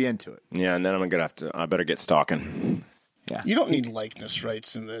 he might be into it. Yeah, and then I'm going to I better get stalking. Yeah, you don't need likeness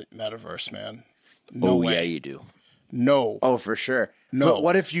rights in the metaverse, man. No way. Yeah, you do. No. Oh, for sure. No. But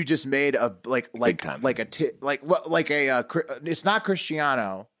what if you just made a it's not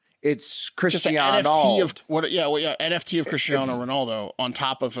Cristiano, it's Cristiano. Just an NFT of NFT of Cristiano Ronaldo on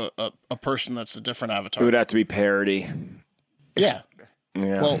top of a person that's a different avatar. It would have to be parody. Yeah.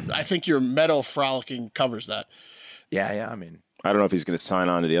 Yeah. Well, I think your meadow frolicking covers that. Yeah. I mean, I don't know if he's going to sign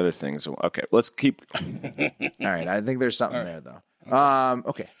on to the other things. Okay, let's keep. All right. I think there's something there though.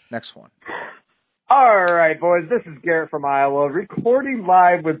 Okay, next one. All right, boys, this is Garrett from Iowa, recording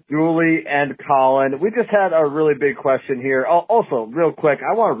live with Dooley and Colin. We just had a really big question here. Also, real quick,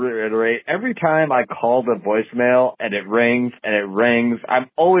 I want to reiterate, every time I call the voicemail and it rings, I'm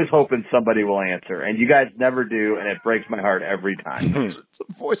always hoping somebody will answer, and you guys never do, and it breaks my heart every time. It's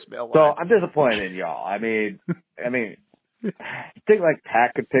a voicemail line. So I'm disappointed in y'all. I mean, I think like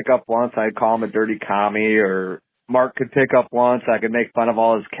Pat could pick up once, I'd call him a dirty commie, or Mark could pick up once, I could make fun of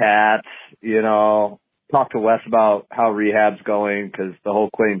all his cats, talk to Wes about how rehab's going, because the whole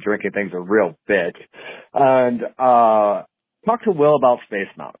quitting drinking thing's a real bitch. And talk to Will about Space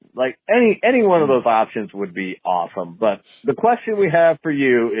Mountain. Like, any one of those options would be awesome. But the question we have for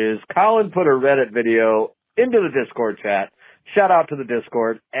you is, Colin put a Reddit video into the Discord chat. Shout out to the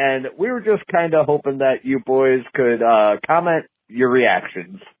Discord. And we were just kind of hoping that you boys could comment your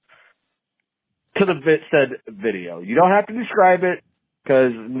reactions to the said video. You don't have to describe it,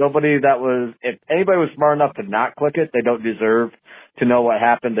 because if anybody was smart enough to not click it, they don't deserve to know what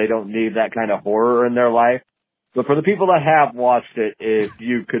happened. They don't need that kind of horror in their life. But for the people that have watched it, if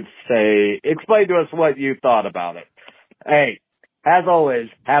you could explain to us what you thought about it. Hey, as always,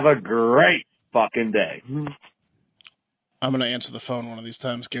 have a great fucking day. I'm going to answer the phone one of these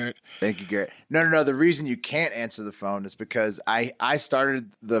times, Garrett. Thank you, Garrett. No. The reason you can't answer the phone is because I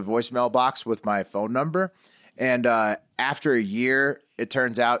started the voicemail box with my phone number, and after a year, it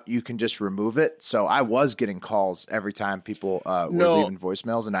turns out you can just remove it. So I was getting calls every time people were leaving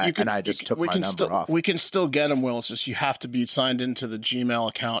voicemails, and I just took my number off. We can still get them, Will. It's just you have to be signed into the Gmail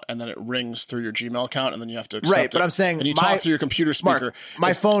account, and then it rings through your Gmail account, and then you have to accept it. But I'm saying, and you talk through your computer speaker. Mark,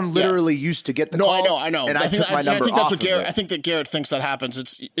 my phone literally used to get the calls. I know. And I took my number that's off what Garrett. of it. I think that Garrett thinks that happens.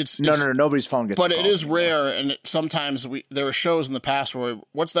 It's no. Nobody's phone gets. But calls it is anymore. rare, and sometimes there were shows in the past where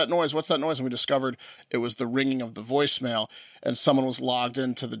what's that noise? And we discovered it was the ringing of the voicemail, and someone was logged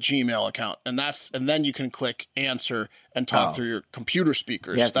into the Gmail account, and then you can click answer and talk through your computer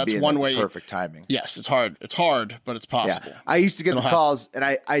speakers. That's one way. Perfect timing. Yes, it's hard. It's hard, but it's possible. Yeah. I used to get the calls, and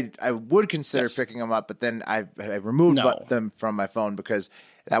I would consider picking them up, but then I removed them from my phone because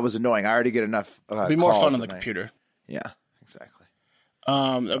that was annoying. I already get enough. It'd be more fun on the computer. Yeah, exactly.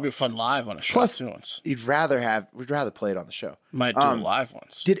 That'd be fun live on a show. Plus, too once. we'd rather play it on the show. Might do it live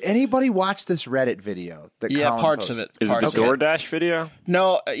once. Did anybody watch this Reddit video? Parts of it. Is it the DoorDash video?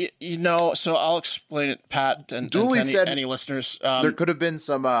 No, so I'll explain it, Pat, and to any listeners. There could have been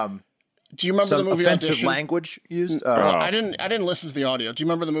some. Do you remember the movie offensive Audition? language used? I didn't listen to the audio. Do you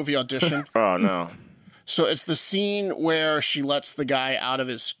remember the movie Audition? Oh no. So it's the scene where she lets the guy out of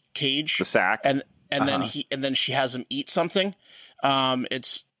his cage, the sack, and then she has him eat something.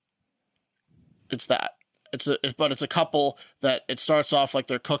 It's that. But it's a couple that it starts off like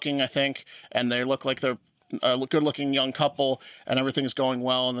they're cooking, I think, and they look like they're a good-looking young couple, and everything's going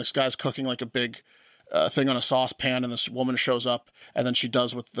well, and this guy's cooking like a big thing on a saucepan, and this woman shows up, and then she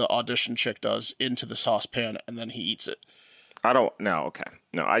does what the Audition chick does into the saucepan, and then he eats it. I don't know. Okay,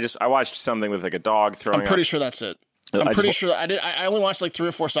 no, I watched something with like a dog throwing. I'm pretty sure that's it. I'm pretty sure I did. I only watched like 3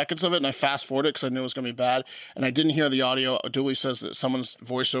 or 4 seconds of it, and I fast forwarded because I knew it was going to be bad, and I didn't hear the audio. Dooley says that someone's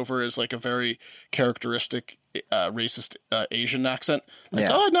voiceover is like a very characteristic racist Asian accent. Like,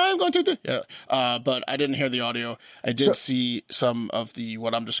 oh no, I'm going to do but I didn't hear the audio. I did see some of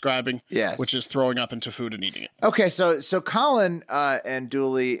what I'm describing, which is throwing up into food and eating it. Okay, so Colin and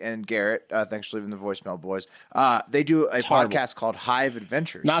Dooley and Garrett, thanks for leaving the voicemail, boys. They do a podcast called Hive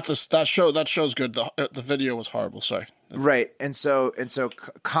Adventures. Not this that show's good. The video was horrible. Sorry. Right, and so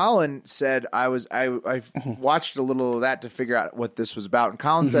Colin said I watched a little of that to figure out what this was about, and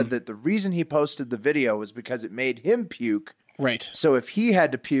Colin said that the reason he posted the video was because it made him puke. Right. So if he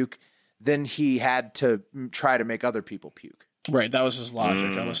had to puke, then he had to try to make other people puke. Right. That was his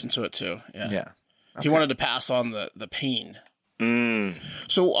logic. I listened to it too. Yeah. Yeah. He wanted to pass on the pain.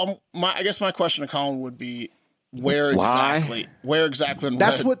 So I guess my question to Colin would be, Where exactly?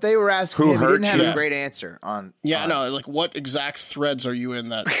 That's what they were asking. Who him. He hurt didn't have you? a great answer on. Yeah, no. Like, what exact threads are you in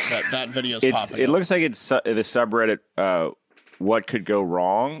that video is popping? It looks like it's the subreddit. What could go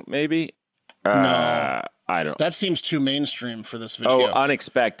wrong? Maybe. No, I don't. That seems too mainstream for this video. Oh,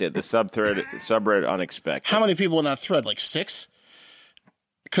 unexpected. The subreddit unexpected. How many people in that thread? Like 6?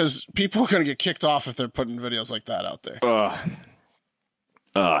 Because people are going to get kicked off if they're putting videos like that out there. All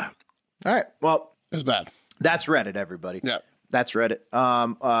right. Well, it's bad. That's Reddit, everybody. Yeah. That's Reddit.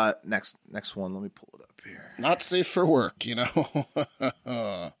 Next one. Let me pull it up here. Not safe for work, you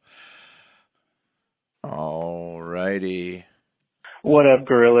know. All righty. What up,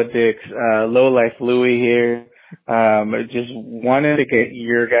 Gorilla Dicks? Low Life Louie here. Just wanted to get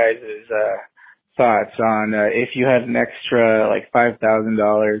your guys' thoughts on if you had an extra like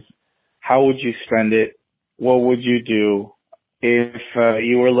 $5,000 how would you spend it? What would you do if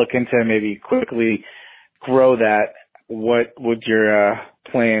you were looking to maybe quickly grow that? What would your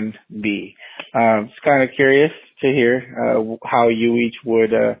plan be? Just kind of curious to hear how you each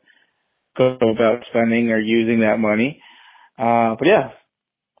would go about spending or using that money. But yeah,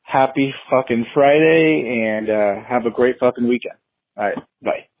 happy fucking Friday and have a great fucking weekend. All right,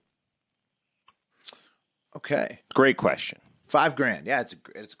 bye. Okay. Great question. $5,000. Yeah,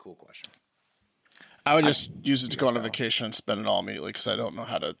 it's a cool question. I would just use it to go on a vacation and spend it all immediately because I don't know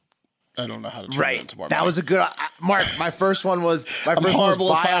how to turn it into more money. That was a good Mark. My first one was buy a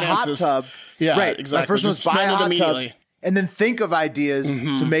hot tub. Yeah, right. exactly. My first one was buy a hot tub and then think of ideas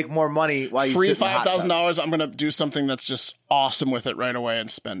to make more money while you sit in the hot tub. $5,000. I'm going to do something that's just awesome with it right away and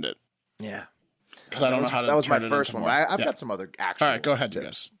spend it. Yeah. Because I don't know how to. That was my turn it first into one. more. I've got some other actual. All right, go ahead, you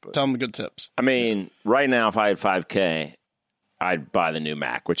guys. Tell them the good tips. I mean, right now, if I had $5,000, I'd buy the new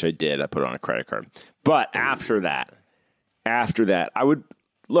Mac, which I did. I put it on a credit card. But after that, I would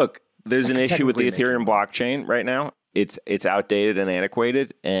look. There's an issue with the Ethereum blockchain right now. It's outdated and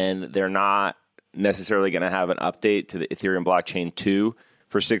antiquated, and they're not necessarily going to have an update to the Ethereum blockchain 2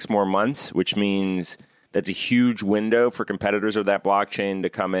 for 6 more months, which means that's a huge window for competitors of that blockchain to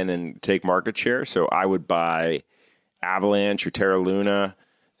come in and take market share. So I would buy Avalanche or Terra Luna.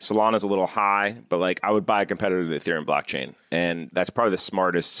 Solana's a little high, but like I would buy a competitor to the Ethereum blockchain. And that's probably the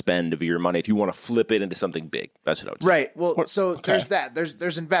smartest spend of your money if you want to flip it into something big. That's what I would say. Right. Well, so there's that.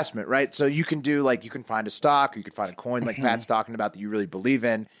 There's investment, right? So you can do you can find a stock or you can find a coin like Pat's talking about that you really believe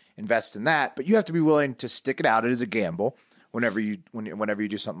in, invest in that, but you have to be willing to stick it out. It is a gamble whenever you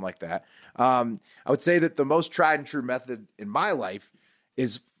do something like that. I would say that the most tried and true method in my life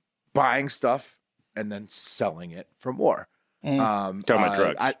is buying stuff and then selling it for more. Talking about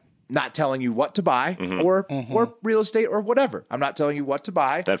drugs. Not telling you what to buy or real estate or whatever. I'm not telling you what to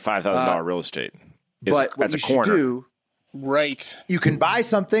buy. That $5,000 real estate. But what you should do, right? You can buy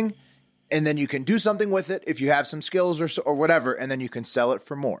something and then you can do something with it if you have some skills or whatever, and then you can sell it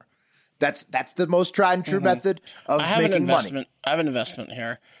for more. That's the most tried and true method of making money. I have an investment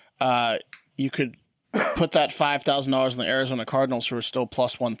here. You could put that $5,000 in the Arizona Cardinals, who are still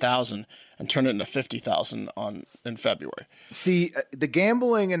plus 1,000, and turn it into 50,000 in February. See, the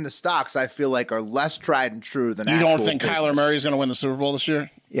gambling and the stocks, I feel like, are less tried and true than. You don't think Kyler Murray is going to win the Super Bowl this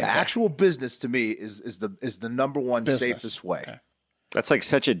year? Yeah, actual business to me is the number one safest way. Okay. That's like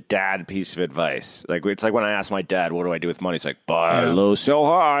such a dad piece of advice. Like it's like when I ask my dad, "What do I do with money?" He's like, "Buy low, sell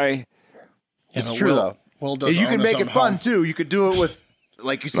high." It's true though. Will does you can make it fun home. too. You could do it with,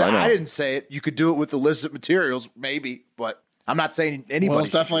 like you said. I didn't say it. You could do it with illicit materials, maybe, but I'm not saying anybody. Will's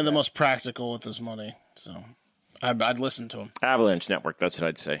definitely the most practical with his money, so I'd listen to him. Avalanche Network. That's what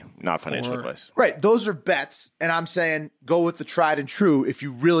I'd say. Not financial advice. Right. Those are bets, and I'm saying go with the tried and true if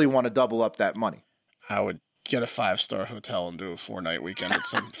you really want to double up that money. I would get a 5-star hotel and do a 4-night weekend at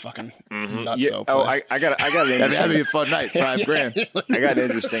some fucking nutso place. Oh, I got an interesting. That'd be a fun night. $5,000. I got an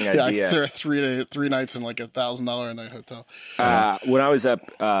interesting idea. There are 3 nights in like $1,000 a night hotel. When I was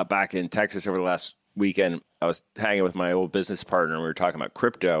up back in Texas over the last weekend, I was hanging with my old business partner, and we were talking about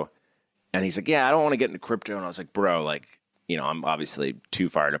crypto. And he's like, "Yeah, I don't want to get into crypto." And I was like, "Bro, I'm obviously too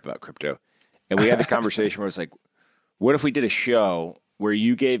fired up about crypto." And we had the conversation where it's like, "What if we did a show where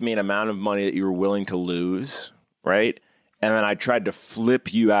you gave me an amount of money that you were willing to lose, right? And then I tried to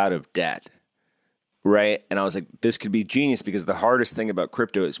flip you out of debt, right?" And I was like, this could be genius because the hardest thing about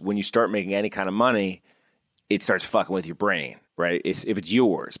crypto is when you start making any kind of money, it starts fucking with your brain, right? If it's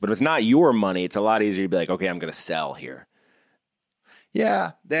yours. But if it's not your money, it's a lot easier to be like, okay, I'm going to sell here.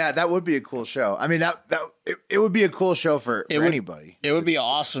 Yeah, that would be a cool show. I mean, it would be a cool show for anybody. It would be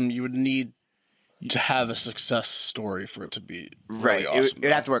awesome. You would need to have a success story for it to be really awesome.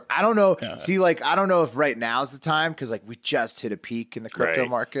 It'd have to work. I don't know. Yeah. See, I don't know if right now is the time because we just hit a peak in the crypto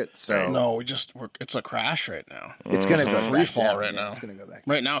market. So no, it's a crash right now. It's going to go free fall right now. It's going to go back.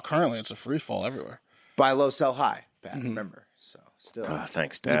 Right now, currently, it's a free fall everywhere. Buy low, sell high. Pat, remember. So still.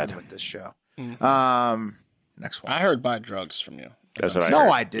 Thanks, Dad. With this show. Next one. I heard buy drugs from you. That's what I heard.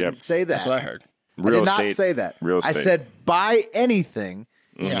 No, I didn't say that. That's what I heard. I did not say that. Real estate. I said buy anything.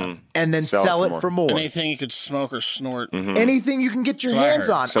 Yeah, and then sell it for more. Anything you could smoke or snort. Anything you can get your hands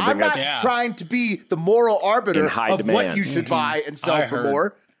on. I'm not trying to be the moral arbiter of what you should buy and sell for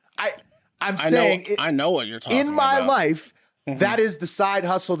more. I'm saying I know what you're talking about. In my life, that is the side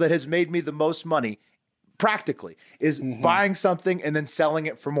hustle that has made me the most money, practically, is buying something and then selling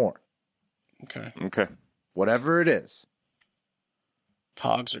it for more. Okay. Whatever it is.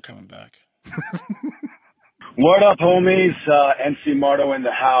 Pogs are coming back. What up, homies? MC Marto in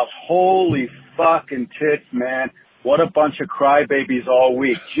the house. Holy fucking tits, man. What a bunch of crybabies all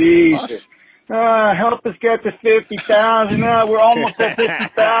week. Jesus. Help us get to 50,000. We're almost at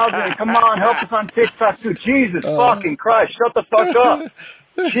 50,000. Come on, help us on TikTok too. Jesus fucking Christ. Shut the fuck up.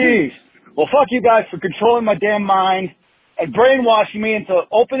 Jeez. Well, fuck you guys for controlling my damn mind and brainwashing me into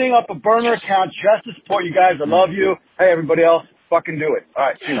opening up a burner account just to support you guys. I love you. Hey, everybody else, fucking do it. All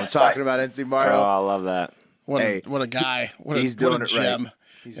right. I'm talking about NC Mario. Oh, I love that. What a guy. He's doing it right.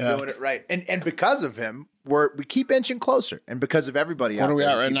 He's doing it right. And because of him, we keep inching closer. And because of everybody What out are we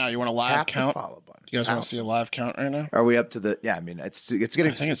there, at right now? You want a live count? Follow button. You guys want to see a live count right now? Are we up to the? Yeah, I mean, it's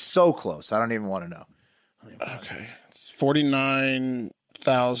getting so close. I don't even want to know. Okay, it's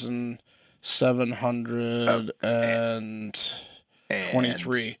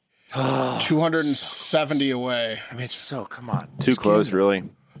 49,723. 270 away. I mean, it's so. Come on, Too close, really.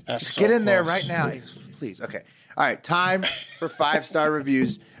 Just get in there right now, please. Okay. All right. Time for 5-star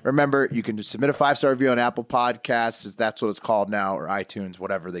reviews. Remember, you can just submit a 5-star review on Apple Podcasts. That's what it's called now, or iTunes,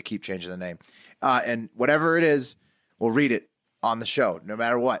 whatever. They keep changing the name. And whatever it is, we'll read it on the show, no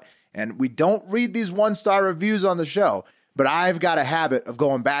matter what. And we don't read these 1-star reviews on the show, but I've got a habit of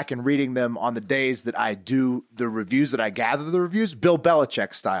going back and reading them on the days that I do the reviews, that I gather the reviews, Bill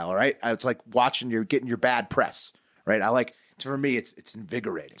Belichick style, right? It's like getting your bad press, right? For me, it's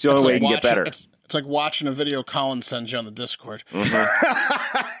invigorating. It's the only way you can get better. It's like watching a video Colin sends you on the Discord.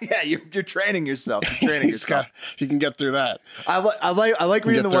 Mm-hmm. Yeah, you're training yourself. You can get through that. I like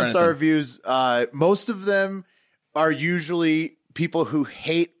reading the 1-star reviews. Most of them are usually people who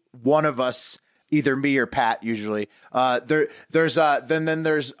hate one of us, either me or Pat. Usually, there's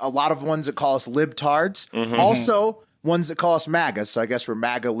a lot of ones that call us libtards. Mm-hmm. Also, ones that call us MAGA. So I guess we're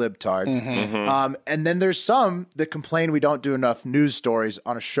MAGA libtards. Mm-hmm. And then there's some that complain we don't do enough news stories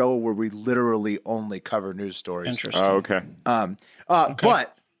on a show where we literally only cover news stories. Interesting. Oh, okay.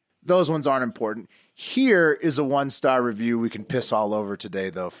 But those ones aren't important. Here is a 1-star review we can piss all over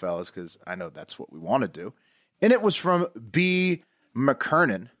today, though, fellas, because I know that's what we want to do. And it was from B.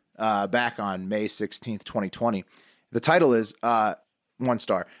 McKernan back on May 16th, 2020. The title is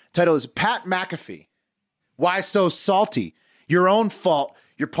 1-star. Title is Pat McAfee. Why so salty? Your own fault.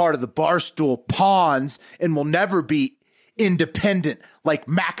 You're part of the Barstool Pawns and will never be independent like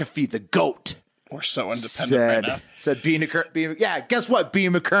McAfee the GOAT. We're so independent right now. Said B. McKernan. Yeah, guess what, B.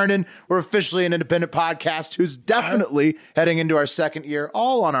 McKernan? We're officially an independent podcast who's definitely heading into our second year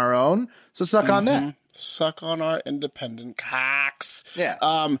all on our own. So suck on that. Suck on our independent cocks. Yeah.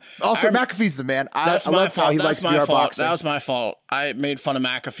 Also, McAfee's the man. I love how he likes to be our boxer. That was my fault. I made fun of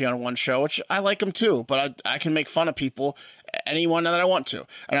McAfee on one show, which I like him too, but I can make fun of people, anyone that I want to.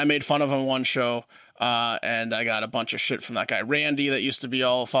 And I made fun of him on one show, and I got a bunch of shit from that guy, Randy, that used to be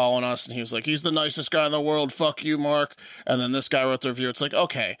all following us, and he was like, he's the nicest guy in the world, fuck you, Mark. And then this guy wrote the review. It's like,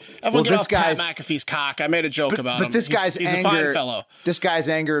 okay, everyone get off Pat McAfee's cock. I made a joke about him. But this guy's he's anger, a fine fellow. This guy's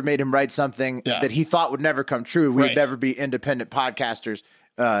anger made him write something that he thought would never come true. We'd never be independent podcasters,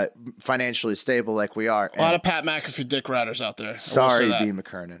 financially stable like we are. A lot of Pat McAfee dick riders out there. Sorry, B.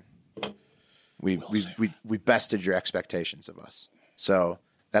 McKernan. We bested your expectations of us. So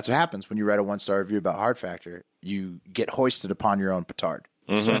that's what happens when you write a 1-star review about Hard Factor. You get hoisted upon your own petard.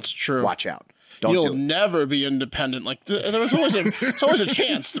 Mm-hmm. So that's true. Watch out. You'll never be independent. Like there was always it's always a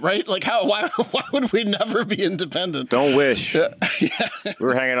chance, right? Like why would we never be independent? Don't wish. Yeah. We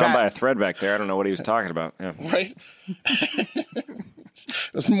were hanging on by a thread back there. I don't know what he was talking about. Yeah. Right.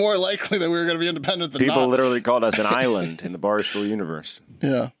 It's more likely that we were going to be independent than people not. literally called us an island in the Barstool universe.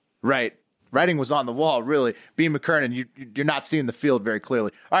 Yeah. Right. Writing was on the wall, really. B. McKernan, you're not seeing the field very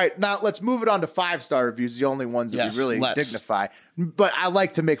clearly. All right, now let's move it on to 5-star reviews, the only ones that we really dignify. But I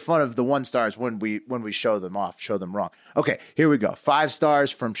like to make fun of the 1-stars when we show them off, show them wrong. Okay, here we go. 5 stars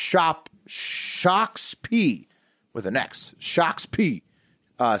from Shocks P with an X. Shocks P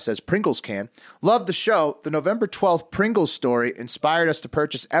says, Pringles can. Love the show. The November 12th Pringles story inspired us to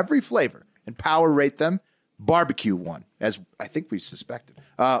purchase every flavor and power rate them. Barbecue one, as I think we suspected.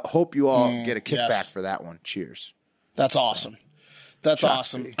 Hope you all get a kickback for that one. Cheers. That's awesome. That's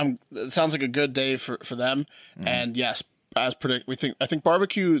awesome. It sounds like a good day for them. And yes, as I think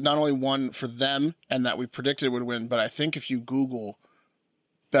barbecue not only won for them and that we predicted it would win, but I think if you Google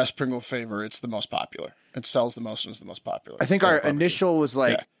best Pringle flavor, it's the most popular. It sells the most and it's the most popular. I think our initial was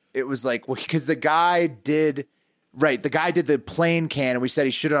like, it was like, well, because the guy did the plain can and we said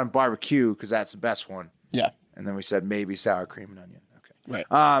he should have on barbecue because that's the best one. Yeah. And then we said maybe sour cream and onion. Okay. Right.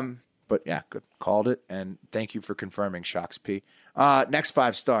 But yeah, good. Called it. And thank you for confirming, Shocks P. Next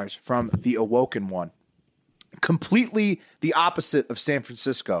 5 stars from the Awoken one. completely the opposite of San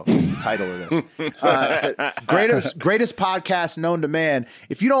Francisco is the title of this. It said, greatest podcast known to man.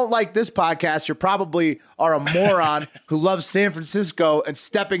 If you don't like this podcast, you probably are a moron who loves San Francisco and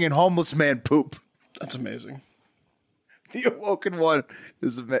stepping in homeless man poop. That's amazing. The Awoken one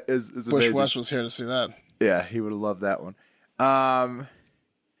is amazing. Bush West was here to see that. Yeah, he would have loved that one. And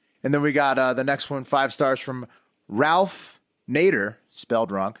then we got the next one, 5 stars from Ralph Nader, spelled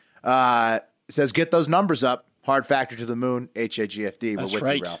wrong. It says, get those numbers up. Hard Factor to the moon, HAGFD. That's We're with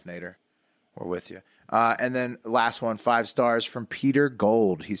right. you, Ralph Nader. We're with you. And then last one, 5 stars from Peter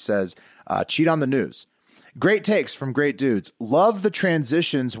Gold. He says, cheat on the news. Great takes from great dudes. Love the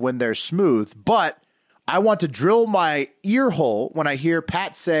transitions when they're smooth, but I want to drill my ear hole when I hear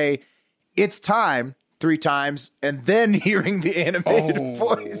Pat say, it's time 3 times, and then hearing the animated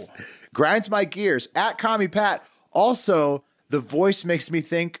voice. Grinds my gears. At Commie Pat. Also, the voice makes me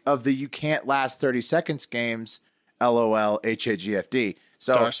think of the You Can't Last 30 Seconds games, LOL, HAGFD.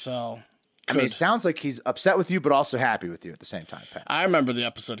 So, Darcel. I mean, it sounds like he's upset with you, but also happy with you at the same time, Pat. I remember the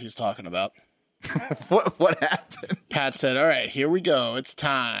episode he's talking about. What happened? Pat said, all right, here we go. It's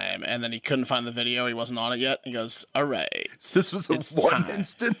time. And then he couldn't find the video. He wasn't on it yet. He goes, all right. This was one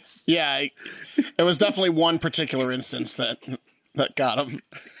instance? Yeah. It was definitely one particular instance that got him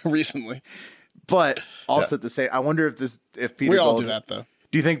recently. But also at the same, I wonder if Peter we all Gold, do that, though.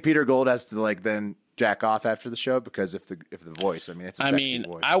 Do you think Peter Gold has to then jack off after the show? Because if the voice, I mean, it's a sexy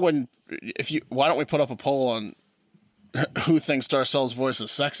voice. I wouldn't, why don't we put up a poll on who thinks Darcel's voice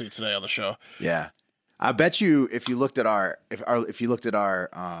is sexy today on the show? Yeah, I bet you if you looked at our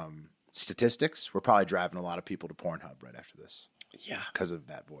statistics, we're probably driving a lot of people to Pornhub right after this. Yeah, because of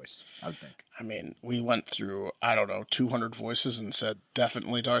that voice, I would think. I mean, we went through 200 voices and said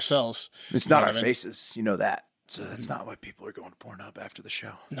definitely Darcel's. It's not our faces, you know that. So that's not why people are going to Pornhub after the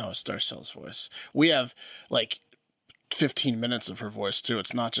show. No, it's Darcel's voice. We have 15 minutes of her voice too.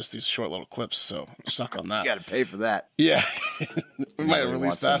 It's not just these short little clips, so suck on that. You got to pay for that. Yeah. We might really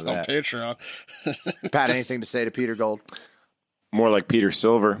release that on Patreon. Pat, anything to say to Peter Gold? More like Peter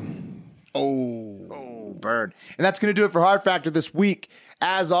Silver. Oh, burn. And that's going to do it for Hard Factor this week.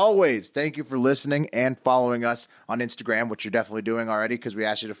 As always, thank you for listening and following us on Instagram, which you're definitely doing already because we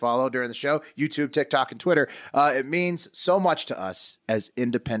asked you to follow during the show, YouTube, TikTok, and Twitter. It means so much to us as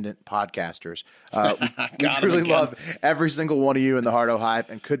independent podcasters. We truly love every single one of you in the Hardo Hype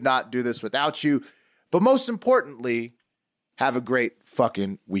and could not do this without you. But most importantly, have a great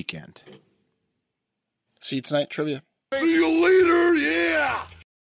fucking weekend. See you tonight, trivia. See you later.